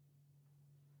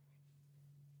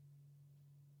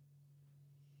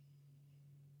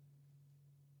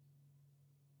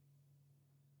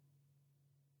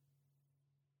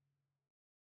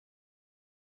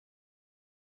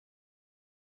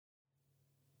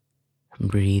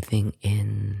 Breathing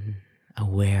in,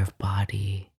 aware of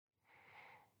body.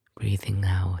 Breathing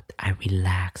out, I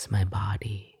relax my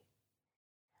body,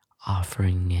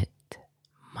 offering it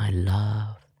my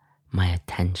love, my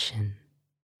attention.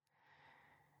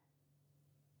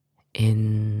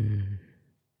 In,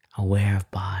 aware of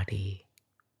body.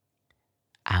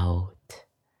 out,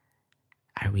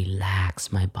 I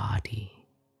relax my body.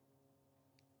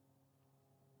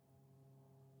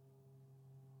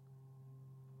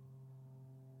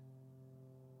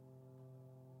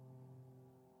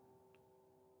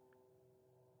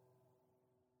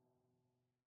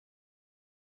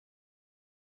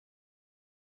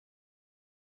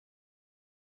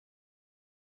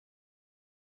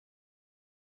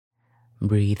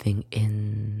 Breathing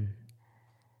in,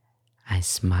 I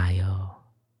smile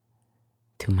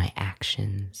to my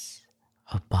actions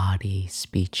of body,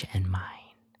 speech, and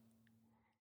mind.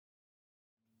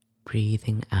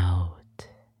 Breathing out,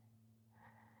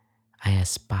 I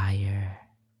aspire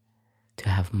to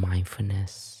have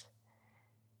mindfulness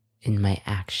in my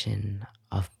action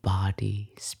of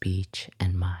body, speech,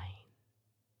 and mind.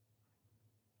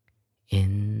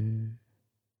 In,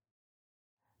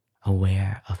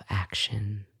 aware of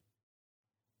action.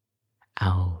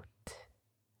 Out,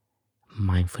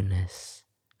 mindfulness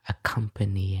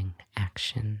accompanying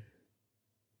action.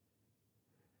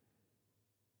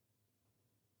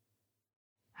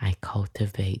 I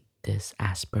cultivate this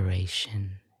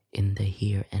aspiration in the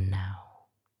here and now.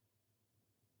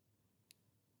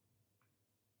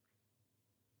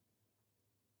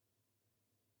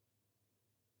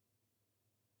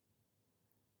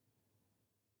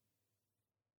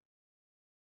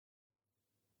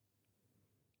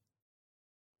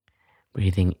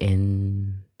 Breathing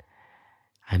in,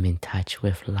 I'm in touch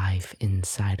with life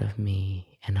inside of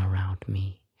me and around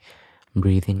me.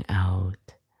 Breathing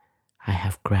out, I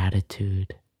have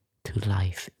gratitude to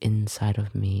life inside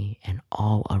of me and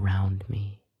all around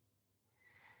me.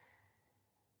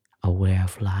 Aware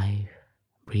of life,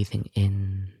 breathing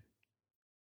in,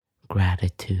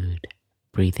 gratitude,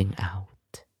 breathing out.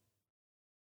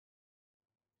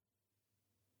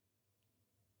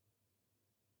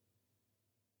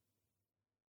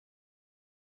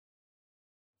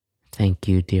 Thank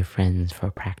you, dear friends, for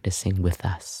practicing with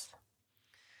us.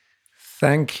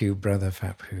 Thank you, Brother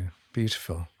Phap-Huu.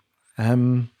 Beautiful.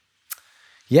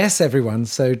 Yes, everyone.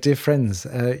 So, dear friends,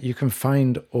 you can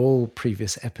find all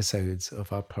previous episodes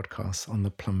of our podcasts on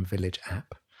the Plum Village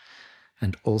app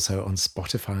and also on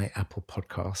Spotify, Apple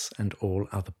Podcasts, and all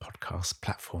other podcast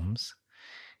platforms.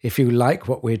 If you like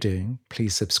what we're doing,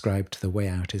 please subscribe to The Way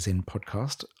Out is In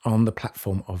podcast on the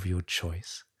platform of your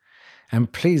choice.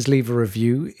 And please leave a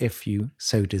review if you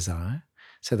so desire,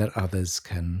 so that others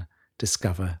can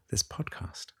discover this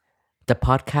podcast. The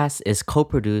podcast is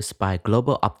co-produced by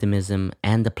Global Optimism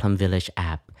and the Plum Village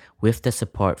app with the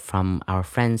support from our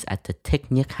friends at the Thich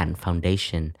Nhat Hanh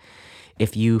Foundation.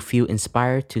 If you feel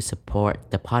inspired to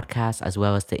support the podcast as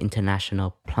well as the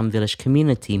international Plum Village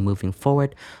community moving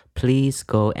forward, please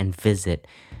go and visit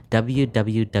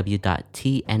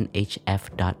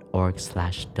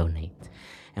www.tnhf.org/donate.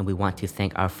 And we want to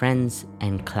thank our friends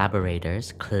and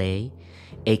collaborators, Clay,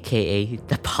 aka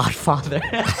the Podfather.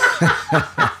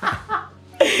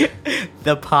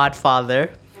 The Podfather.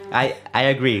 I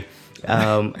agree.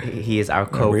 He is our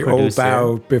co-producer. We all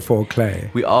bow before Clay.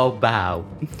 We all bow.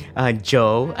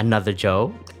 Joe, another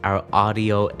Joe, our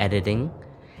audio editing.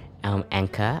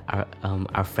 Anka,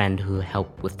 our friend who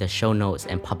helped with the show notes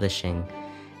and publishing.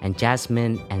 And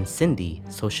Jasmine and Cindy,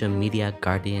 social media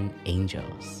guardian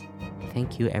angels.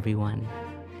 Thank you, everyone.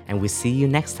 And we'll see you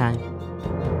next time.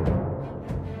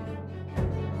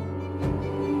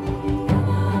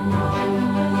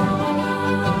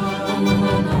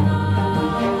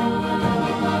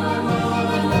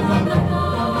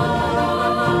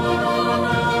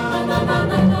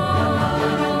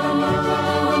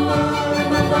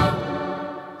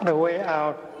 The way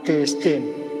out is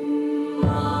in.